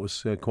 which I thought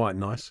was quite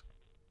nice.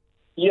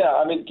 Yeah,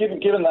 I mean,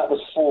 given that was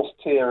fourth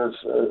tier of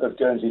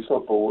Guernsey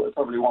football,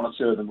 probably one or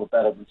two of them were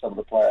better than some of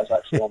the players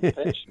actually on the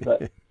pitch.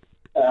 But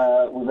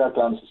we've no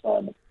plans to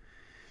sign them.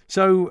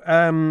 So,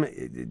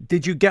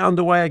 did you get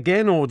underway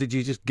again, or did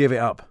you just give it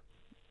up?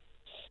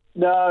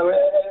 No,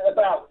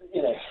 about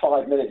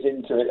 5 minutes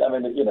into it, I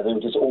mean, they were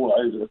just all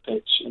over the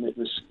pitch, and it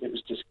was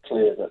just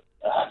clear that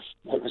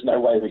there was no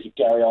way we could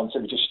carry on. So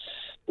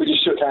we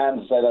just shook hands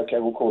and said, okay,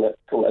 we'll call it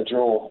a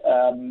draw.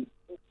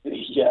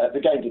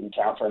 The game didn't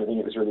count for anything.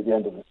 It was really the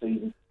end of the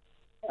season,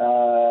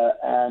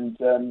 and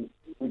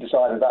we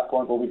decided at that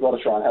point, well, we've got to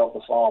try and help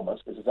the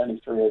farmers because there's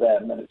only 3 of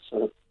them, and it's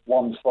sort of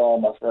one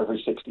farmer for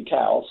every 60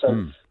 cows.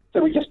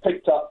 So we just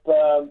picked up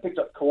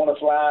corner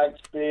flags,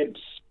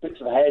 bibs,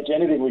 bits of hedge,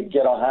 anything we could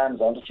get our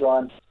hands on to try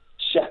and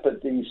shepherd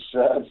these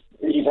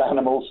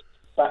animals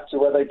back to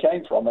where they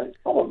came from. And it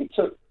probably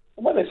took,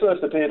 when they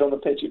first appeared on the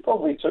pitch, it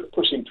probably took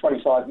pushing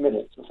 25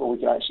 minutes before we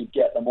could actually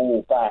get them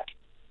all back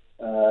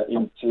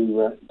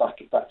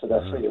back to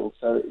their field.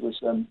 So it was,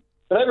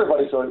 but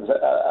everybody thought it was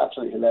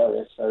absolutely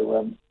hilarious.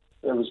 So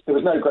there was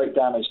no great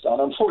damage done.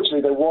 Unfortunately,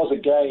 there was a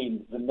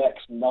game the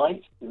next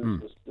night.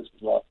 This was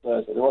last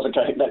Thursday. There was a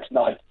game next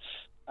night,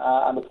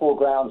 and the poor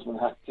groundsman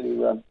had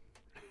to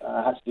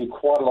do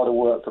quite a lot of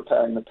work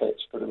preparing the pitch.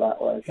 Put it that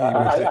way.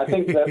 I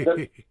think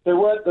that there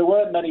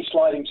weren't many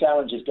sliding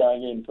challenges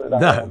going in. Put it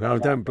that way. No,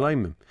 don't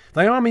blame them.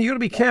 They are. I mean, you've got to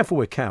be careful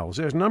with cows.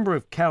 There's a number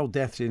of cow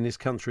deaths in this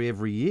country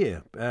every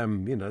year.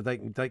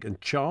 They can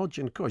charge,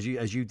 and of course,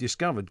 as you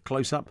discovered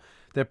close up,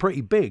 they're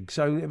pretty big.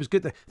 So it was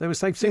good that they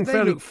seem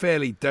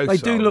fairly docile. They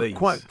do look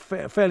quite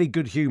fairly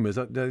good humours.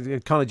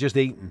 They're kind of just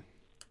eaten.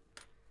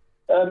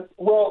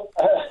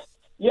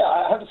 Yeah,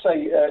 I have to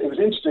say it was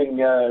interesting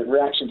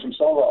reaction from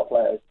some of our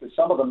players, because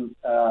some of them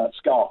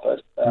scarpered,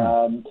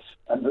 and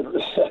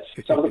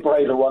some of the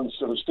braver ones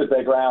sort of stood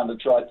their ground and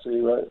tried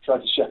to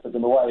shepherd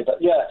them away.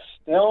 But yeah,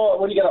 they are,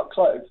 when you get up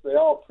close, they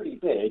are pretty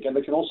big, and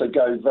they can also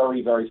go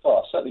very, very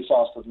fast, certainly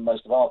faster than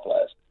most of our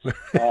players.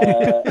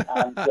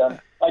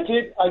 I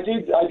did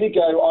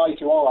go eye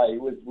to eye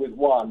with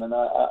one, and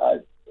I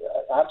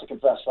have to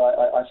confess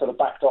I sort of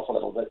backed off a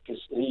little bit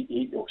because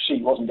he or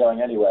she wasn't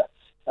going anywhere.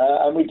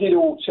 And we did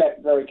all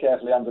check very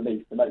carefully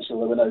underneath to make sure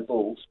there were no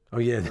balls. Oh,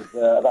 yeah. At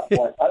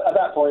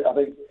that point, I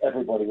think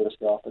everybody would have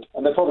scarpered.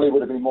 And there probably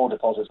would have been more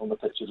deposits on the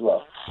pitch as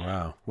well.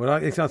 Wow. Well,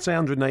 I'd say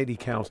 180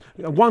 cows.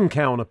 One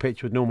cow on a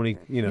pitch would normally,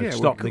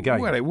 stop the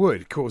game. Well, it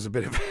would cause a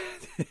bit of...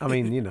 I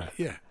mean,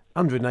 Yeah.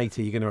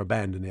 180, you're going to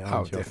abandon it,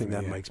 aren't you? I think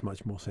that makes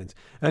much more sense.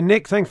 And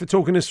Nick, thanks for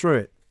talking us through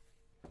it.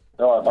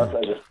 All right, my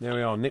pleasure. There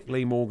we are. Nick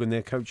Lee Morgan,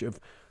 their coach of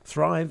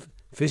Thrive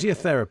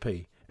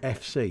Physiotherapy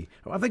FC.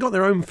 Have they got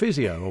their own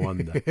physio, I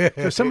wonder? So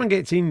if someone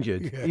gets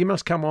injured, you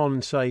must come on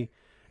and say,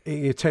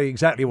 he'll tell you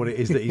exactly what it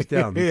is that he's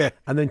done,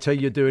 and then tell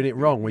you you're doing it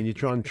wrong when you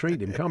try and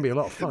treat him. Can't be a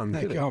lot of fun,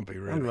 It can't be,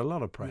 really. Under a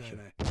lot of pressure.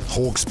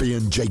 Hawksby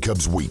and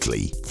Jacobs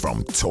Weekly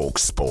from Talk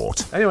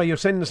Sport. Anyway, you're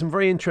sending us some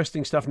very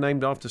interesting stuff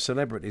named after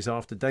celebrities.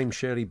 After Dame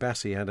Shirley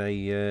Bassey had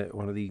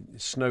one of the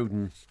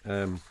Snowdon,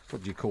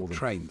 what do you call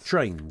them?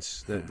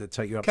 Trains that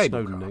take you up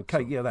Cable Snowdon.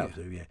 cars, That'll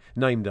do,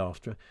 Named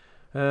after her.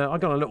 I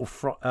got a little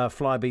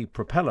Flybe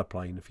propeller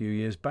plane a few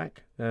years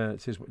back.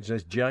 It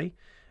says J,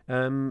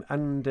 and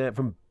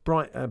from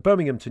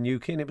Birmingham to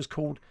Newquay, and it was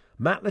called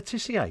Matt Le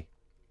Tissier.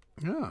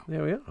 Yeah,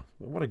 there we are.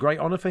 What a great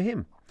honour for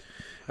him.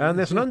 And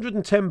there's an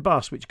 110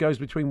 bus which goes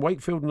between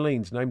Wakefield and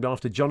Leeds, named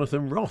after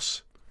Jonathan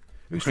Ross,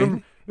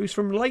 who's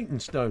from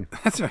Leytonstone.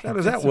 That's right. How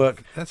does that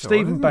work? That's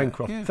Stephen odd,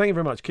 Bancroft. Yeah. Thank you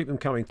very much. Keep them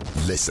coming.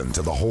 Listen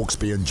to the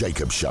Hawksby and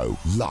Jacobs Show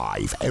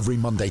live every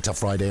Monday to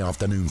Friday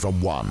afternoon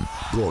from 1.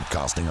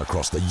 Broadcasting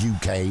across the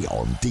UK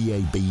on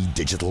DAB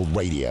Digital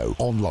Radio,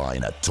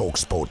 online at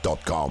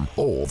talksport.com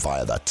or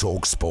via the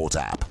TalkSport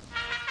app.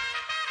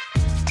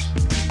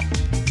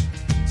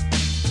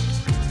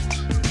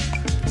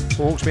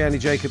 Hawksby, Andy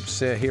Jacobs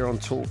here on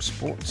Talk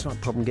Sport. It's not a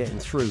problem getting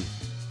through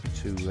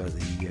to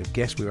the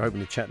guest we were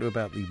hoping to chat to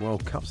about the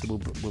World Cup, so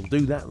we'll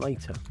do that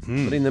later.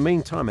 But in the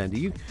meantime,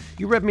 Andy,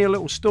 you read me a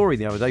little story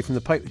the other day from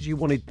the papers. You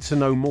wanted to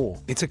know more.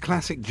 It's a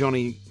classic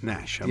Johnny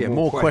Nash.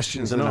 More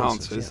questions than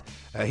answers.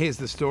 Yeah. Here's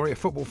the story. A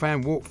football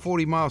fan walked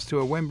 40 miles to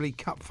a Wembley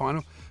Cup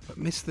final but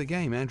missed the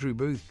game. Andrew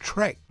Booth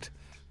trekked,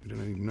 we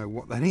don't even know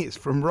what that is,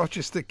 from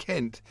Rochester,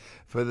 Kent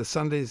for the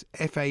Sunday's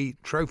FA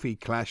Trophy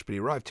clash, but he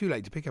arrived too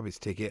late to pick up his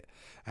ticket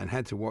and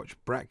had to watch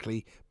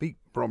Brackley beat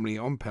Bromley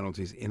on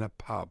penalties in a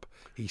pub.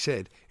 He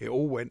said it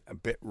all went a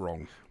bit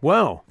wrong.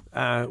 Well,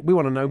 we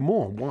want to know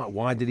more.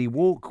 Why did he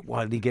walk?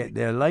 Why did he get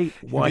there late?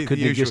 Why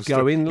couldn't he just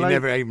go in late? It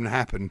never even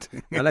happened.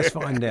 Now, let's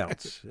find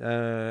out.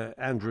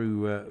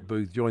 Andrew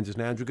Booth joins us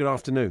now. Andrew, good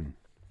afternoon.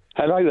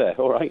 Hello there,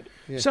 all right.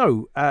 Yeah.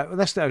 So,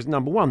 that's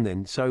number one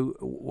then. So,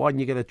 why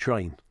didn't you get a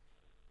train?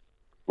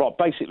 Right,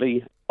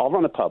 basically, I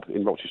run a pub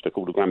in Rochester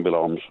called the Granville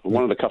Arms. And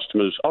one of the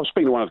customers, I was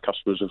speaking to one of the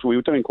customers, we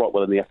were doing quite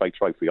well in the FA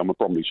Trophy. I'm a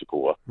Bromley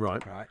supporter.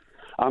 Right.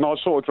 And I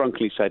sort of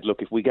drunkenly said,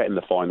 look, if we get in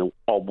the final,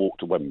 I'll walk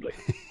to Wembley.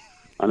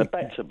 And a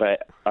bet's a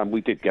bet, and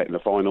we did get in the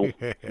final.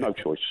 No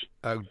choice.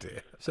 Oh,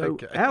 dear. So,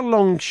 how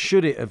long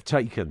should it have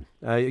taken?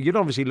 You'd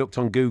obviously looked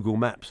on Google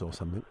Maps or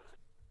something.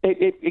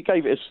 It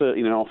gave it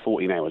us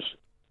 14 hours.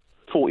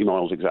 40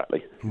 miles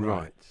exactly.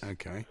 Right.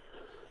 Okay.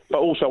 But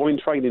also, I'm in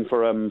training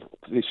for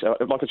this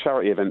like a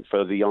charity event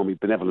for the Army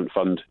Benevolent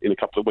Fund in a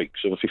couple of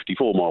weeks of a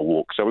 54-mile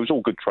walk. So it was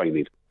all good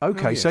training.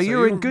 Okay, so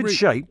you're in good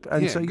shape,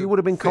 and so you would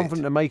have been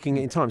confident of making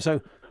it in time.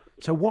 So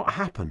what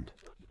happened?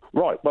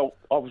 Right. Well,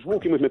 I was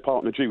walking with my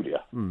partner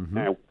Julia. Mm-hmm.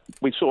 Now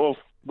in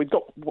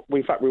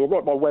fact, we were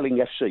right by Welling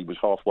FC. Was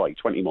halfway,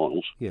 20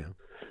 miles. Yeah.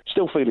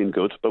 Still feeling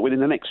good, but within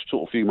the next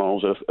sort of few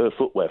miles, her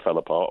footwear fell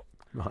apart.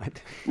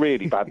 Right.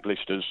 Really bad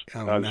blisters.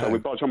 So by the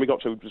time we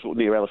got to sort of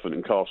near Elephant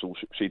and Castle,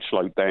 she'd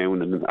slowed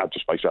down and had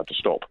to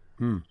stop.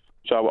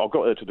 So I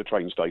got her to the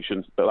train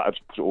station, but that had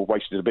sort of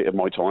wasted a bit of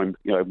my time,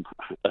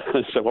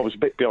 so I was a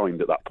bit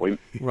behind at that point.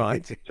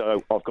 Right.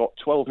 So I've got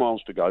 12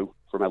 miles to go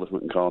from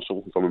Elephant and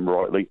Castle, if I remember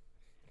rightly.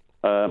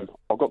 I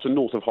got to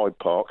north of Hyde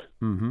Park,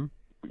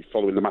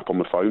 following the map on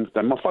my phone.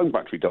 Then my phone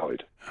battery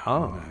died.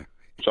 Oh.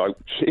 So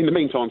in the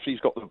meantime, she's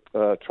got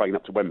the train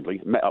up to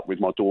Wembley, met up with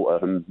my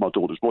daughter and my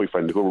daughter's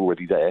boyfriend who were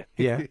already there.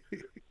 Yeah.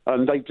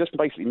 And they just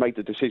basically made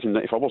the decision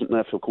that if I wasn't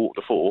there till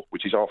 3:45,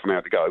 which is half an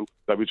hour to go,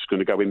 they were just going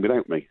to go in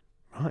without me.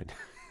 Right.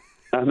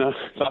 And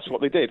that's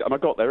what they did. And I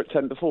got there at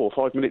 10:04,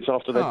 5 minutes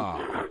after they...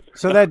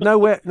 So they had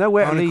nowhere to leave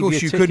your ticket. And of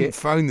course you couldn't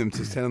phone them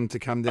to tell them to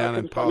come down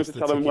and pass the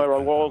ticket. I couldn't tell them where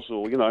I was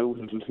or,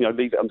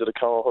 leave it under the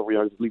car or,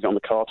 leave it on the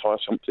car tyre or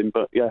something,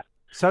 but yeah.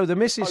 So the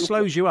missus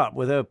slows you up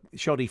with her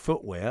shoddy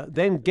footwear,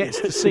 then gets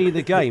to see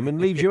the game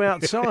and leaves you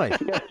outside.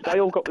 Yeah,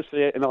 they all got to see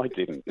it and I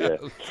didn't, yeah.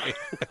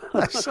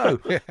 That's so...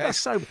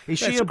 Is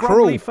she a cruel.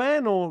 Bromley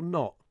fan or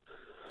not?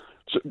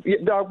 So,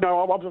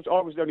 no,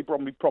 I was the only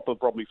proper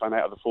Bromley fan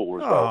out of the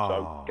four as well,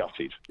 so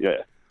gutted,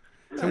 yeah.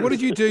 So what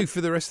did you do for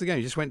the rest of the game?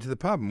 You just went to the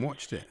pub and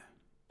watched it?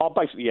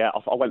 Basically, yeah,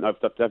 I went over,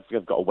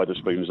 they've got a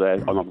Wetherspoons there,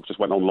 and I just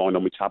went online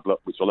on my tablet,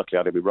 which I luckily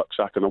had in my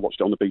rucksack, and I watched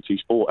it on the BT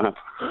Sport app.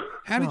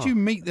 How did you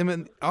meet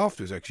them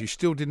afterwards, because you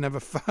still didn't have a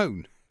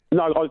phone?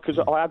 No, because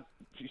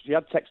she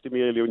had texted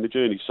me earlier in the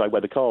journey to say where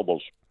the car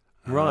was.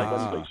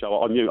 Right.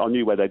 So I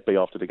knew where they'd be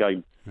after the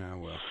game. Oh,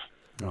 well.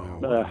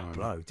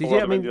 Blow. Did you?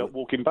 ended up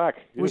walking back.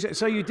 Was it,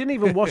 so you didn't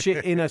even watch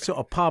it in a sort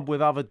of pub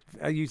with other?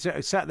 You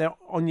sat there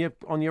on your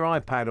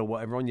iPad or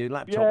whatever on your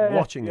laptop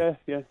watching it.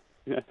 Yeah.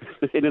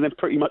 In a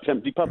pretty much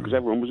empty pub because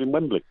everyone was in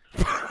Wembley.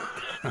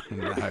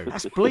 No.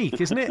 That's bleak,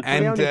 isn't it?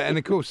 And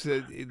of course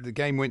the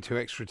game went to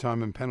extra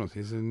time and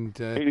penalties, and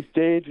it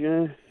did,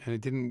 yeah. And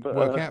it didn't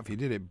work out for you,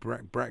 did it?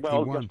 Brackley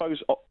won. I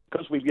suppose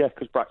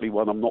because Brackley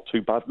won, I'm not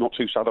too bad, not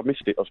too sad. I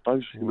missed it, I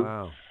suppose.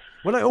 Wow.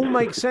 Well, it all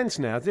makes sense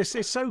now. This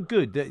is so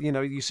good that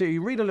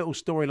you read a little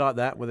story like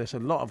that where there's a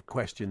lot of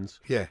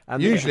questions. Yeah,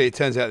 and usually it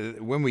turns out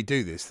that when we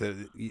do this,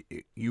 that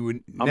you were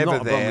never there. I'm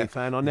not a Bromley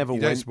fan. I never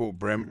went. You don't support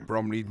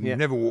Bromley. Yeah. You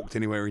never walked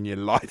anywhere in your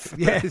life.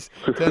 Yeah, it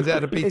turns out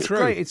to be it's true.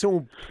 Great. It's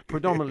all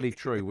predominantly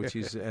true, which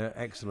is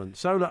excellent.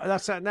 So look,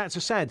 that's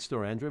a sad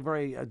story, Andrew.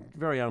 Very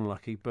very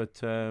unlucky,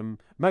 but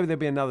maybe there'll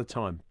be another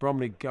time.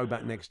 Bromley go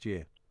back next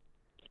year.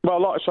 Well,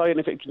 like I say, and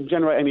if it can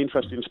generate any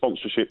interest in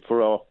sponsorship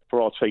for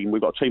our team,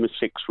 we've got a team of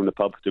 6 from the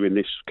pub doing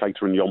this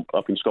cater and yomp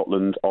up in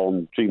Scotland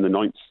on June the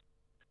 9th.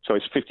 So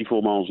it's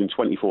 54 miles in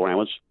 24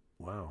 hours.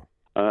 Wow.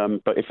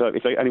 But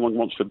if anyone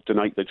wants to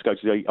donate, they just go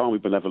to the Army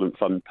Benevolent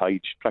Fund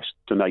page, press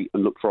donate,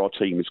 and look for our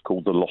team. It's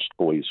called the Lost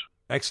Boys.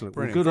 Excellent.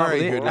 Brilliant. Good luck Very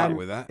with it. good luck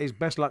with that. Is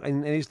best luck.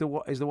 And is the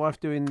wife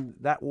doing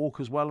that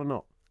walk as well or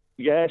not?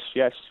 Yes.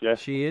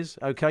 She is.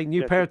 Okay,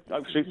 new pair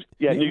of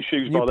new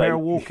shoes. New by pair then. of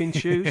walking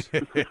shoes.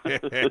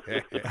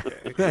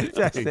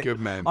 Fantastic.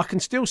 Good man. I can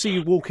still see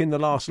you walking the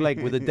last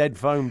leg with a dead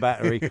phone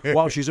battery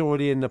while she's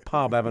already in the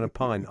pub having a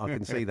pint. I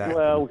can see that.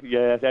 Well,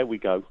 yeah, there we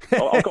go.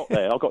 I got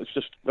there. I got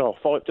just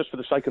for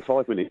the sake of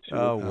 5 minutes.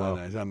 Oh well,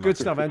 good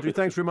stuff, Andrew.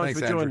 Thanks very much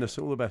for joining us.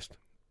 All the best.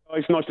 Oh,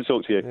 it's nice to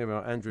talk to you. There we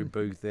are, Andrew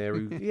Booth there.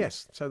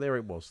 So there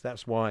it was.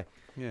 That's why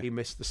he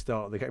missed the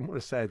start of the game. What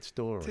a sad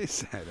story. It is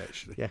sad,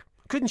 actually. Yeah.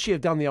 couldn't she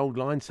have done the old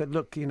line? Said,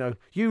 look,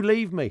 you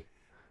leave me.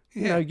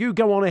 You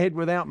go on ahead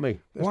without me.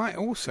 Why?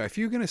 Also, if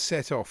you're going to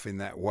set off in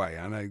that way,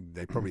 I know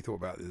they probably thought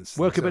about this.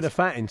 Work a bit of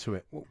fat into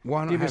it.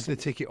 Why not have the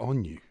ticket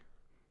on you?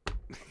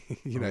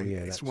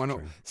 Why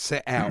not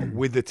set out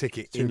with the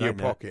ticket in your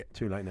pocket?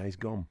 Too late now. He's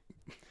gone.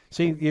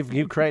 See,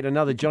 you've created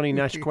another Johnny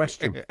Nash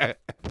question.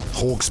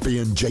 Hawksby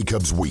and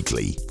Jacobs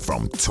Weekly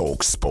from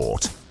Talk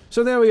Sport.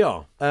 So there we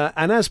are.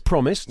 And as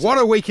promised... What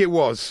a week it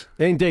was.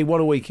 Indeed,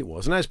 what a week it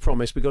was. And as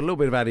promised, we've got a little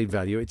bit of added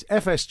value. It's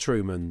F.S.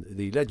 Truman,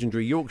 the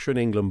legendary Yorkshire and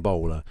England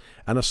bowler,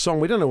 and a song,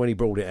 we don't know when he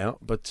brought it out,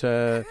 but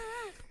we're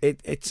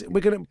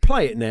going to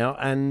play it now.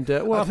 And I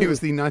think it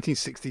was the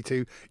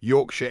 1962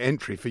 Yorkshire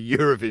entry for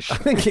Eurovision. I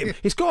think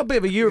it's got a bit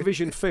of a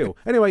Eurovision feel.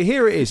 Anyway,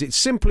 here it is. It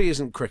simply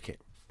isn't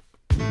cricket.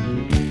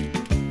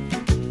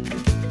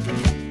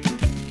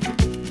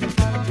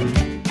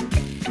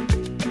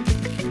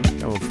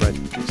 Come on, Fred.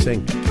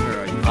 Sing.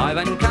 I've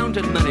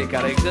encountered many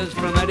characters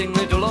from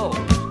Headingley to Low.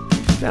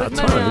 With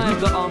many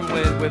I've got on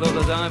with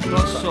others I've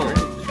crossed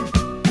swords.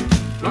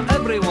 Not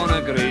everyone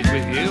agrees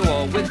with you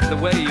or with the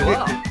way you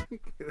are.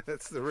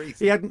 That's the reason.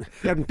 He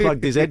hadn't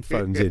plugged his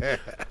headphones in.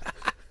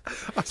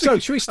 So,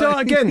 should we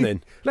start again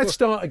then? Let's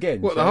start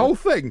again. What, the whole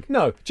thing?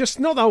 No, just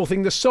not the whole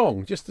thing, the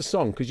song. Just the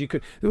song, because you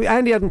could...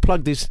 Andy hadn't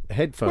plugged his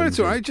headphones Well, it's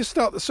all right. in. Just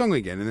start the song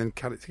again and then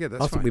cut it together.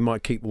 That's I think we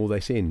might keep all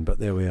this in, but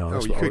there we are.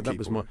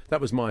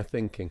 That was my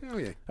thinking. Oh,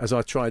 yeah. As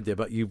I tried there,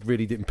 but you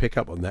really didn't pick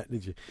up on that,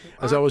 did you?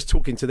 As I was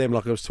talking to them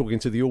like I was talking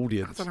to the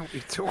audience. I don't know what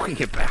you're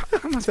talking about.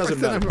 It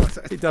doesn't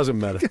matter. It doesn't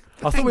matter.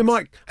 I thought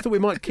we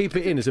might keep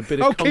it in as a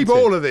bit of content. Keep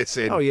all of this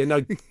in. Oh, yeah,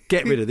 no,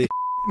 get rid of this.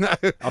 No.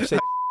 I've said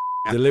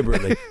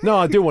deliberately. No,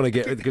 I do want to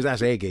get rid because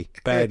that's eggy.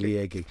 Badly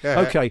eggy.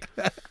 Okay.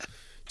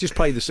 Just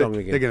play the song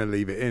again. They're going to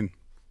leave it in.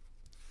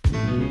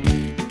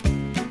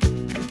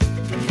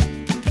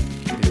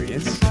 Here he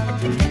is.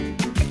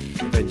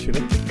 Eventually.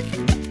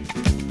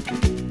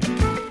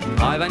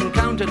 I've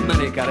encountered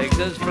many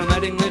characters from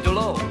Headingley to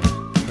Low.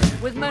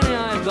 With many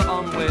I've got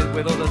on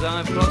with others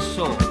I've crossed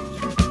swords.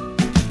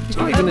 He's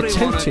not even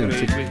attempting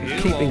to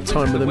keep in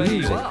time with the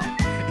music.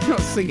 He's not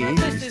singing,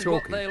 he's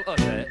talking. What they'll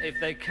utter if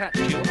they catch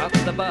you at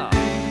the bar.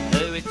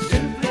 Oh, it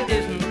simply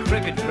isn't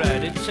cricket,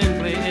 Fred, it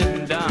simply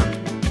isn't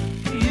done.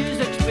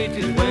 Use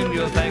expletives when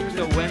you're vexed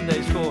or when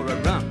they score a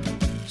run.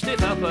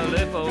 Stiff upper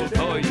lip, old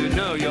boy, you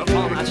know you're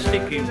on a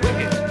sticky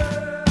wicket.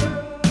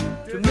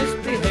 To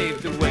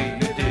misbehave the way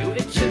you do,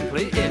 it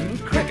simply isn't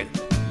cricket.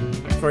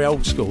 Very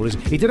old school,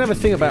 isn't he? He did have a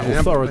thing about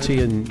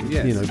authority and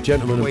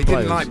gentlemen and he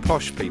players. Didn't like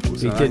posh people,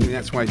 so he didn't. I think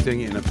that's why he's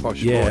doing it in a posh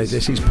voice. Yeah, this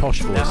is his posh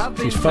voice,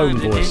 his phone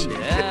voice.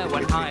 Yeah,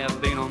 when I have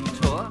been on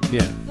tour.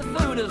 Yeah. The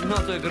food has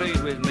not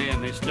agreed with me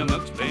and my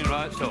stomach's been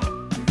right sore.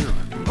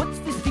 What's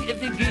the state of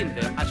the game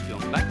there? Ask your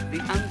back, the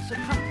answer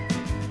comes.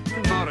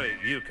 Tomorrow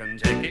you can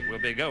take it, we'll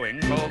be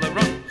going for the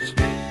runs.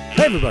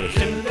 Hey everybody.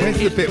 Where's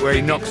the bit where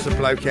he knocks the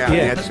bloke out and he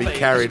had to be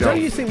carried off?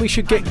 Don't you think we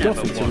should get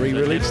Goffey to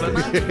re-release this?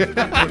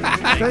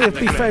 That'd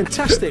be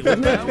fantastic,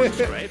 wouldn't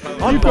it?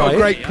 You've got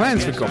great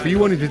plans for Goffey. You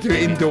want him to do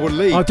indoor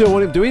league. I do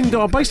want him to do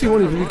indoor. I basically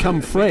want him to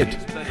become Fred.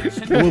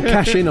 We'll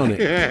cash in on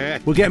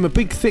it. We'll get him a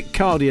big thick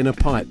cardie and a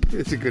pipe.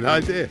 It's a good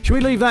idea. Should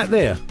we leave that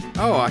there?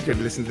 Oh, I could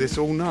listen to this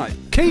all night.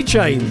 Key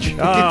change.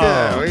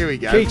 Oh, here we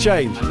go. Key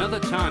change. Another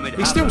time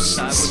He's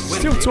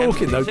still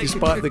talking though,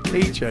 despite the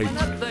key change.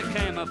 There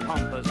came a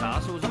pompous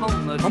ass who was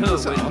on the tour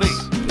with me.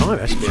 Oh,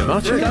 that's a bit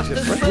much. That's the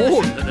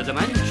first to the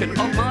dimension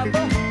of my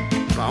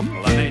bum.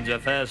 Well, I need a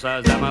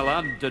fair-sized hammer,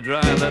 lad, to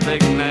drive a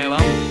big nail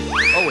on.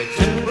 Oh, it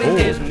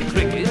simply isn't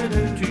cricket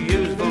to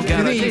use vulgarity.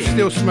 I think he's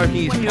still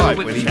smoking his pipe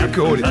when he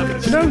recorded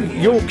this. You know,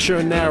 Yorkshire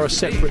are now a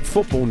separate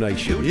football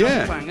nation.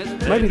 Yeah.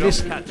 Maybe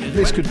this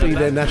could be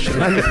their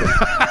national anthem.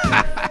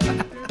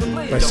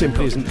 Where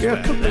simply isn't. Yeah,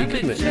 it could be,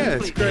 couldn't it? Yeah,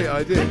 it's a great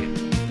idea.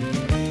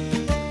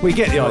 We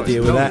get the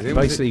idea with that.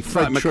 Basically,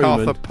 Fred like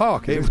Truman. MacArthur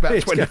Park. It was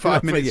about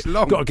 25 minutes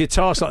long. Got a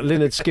guitar like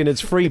Lynyrd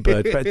Skynyrd's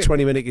Freebird, about a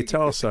 20-minute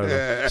guitar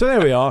solo. So there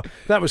we are.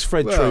 That was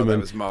Fred Truman. That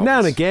was marvellous. Now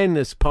and again,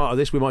 as part of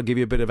this, we might give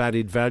you a bit of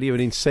added value,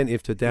 an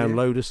incentive to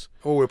download us.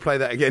 Or we'll play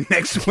that again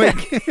next week.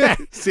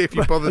 See if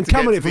you bother and to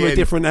come get at it from a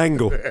different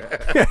angle.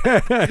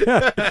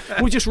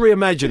 We'll just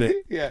reimagine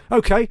it. Yeah.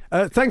 Okay.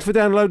 Thanks for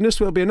downloading us.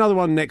 There'll be another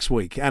one next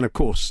week. And of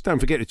course, don't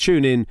forget to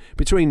tune in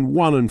between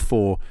 1 and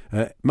 4,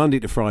 Monday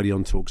to Friday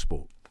on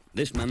TalkSport.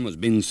 This man was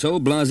being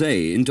so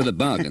blasé into the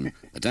bargain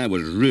that I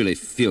was really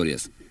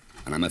furious.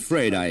 And I'm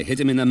afraid I hit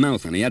him in the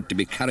mouth and he had to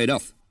be carried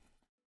off.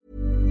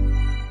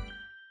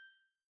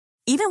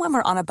 Even when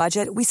we're on a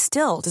budget, we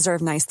still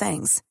deserve nice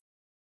things.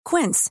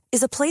 Quince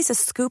is a place to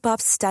scoop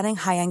up stunning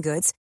high-end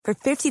goods for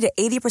 50 to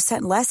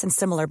 80% less than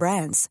similar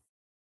brands.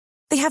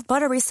 They have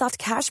buttery soft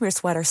cashmere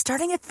sweaters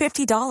starting at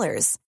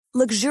 $50,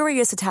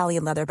 luxurious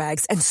Italian leather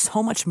bags, and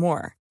so much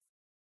more.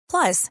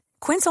 Plus,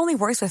 Quince only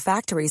works with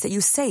factories that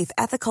use safe,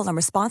 ethical, and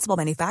responsible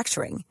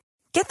manufacturing.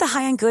 Get the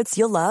high-end goods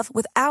you'll love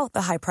without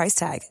the high price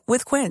tag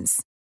with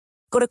Quince.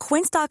 Go to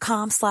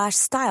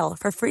quince.com/style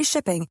for free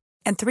shipping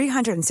and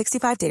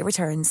 365-day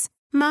returns.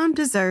 Mom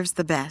deserves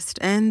the best,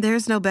 and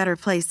there's no better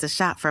place to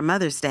shop for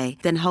Mother's Day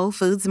than Whole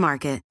Foods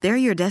Market. They're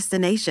your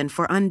destination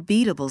for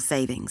unbeatable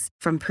savings,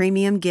 from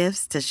premium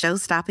gifts to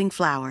show-stopping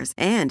flowers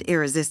and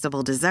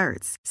irresistible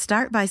desserts.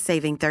 Start by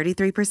saving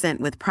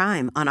 33% with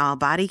Prime on all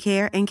body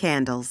care and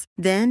candles.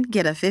 Then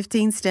get a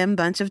 15-stem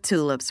bunch of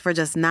tulips for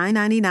just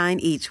 $9.99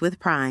 each with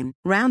Prime.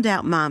 Round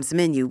out Mom's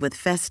menu with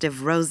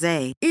festive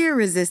rosé,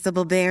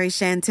 irresistible berry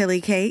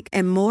chantilly cake,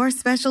 and more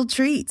special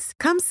treats.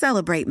 Come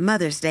celebrate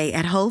Mother's Day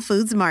at Whole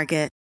Foods Market.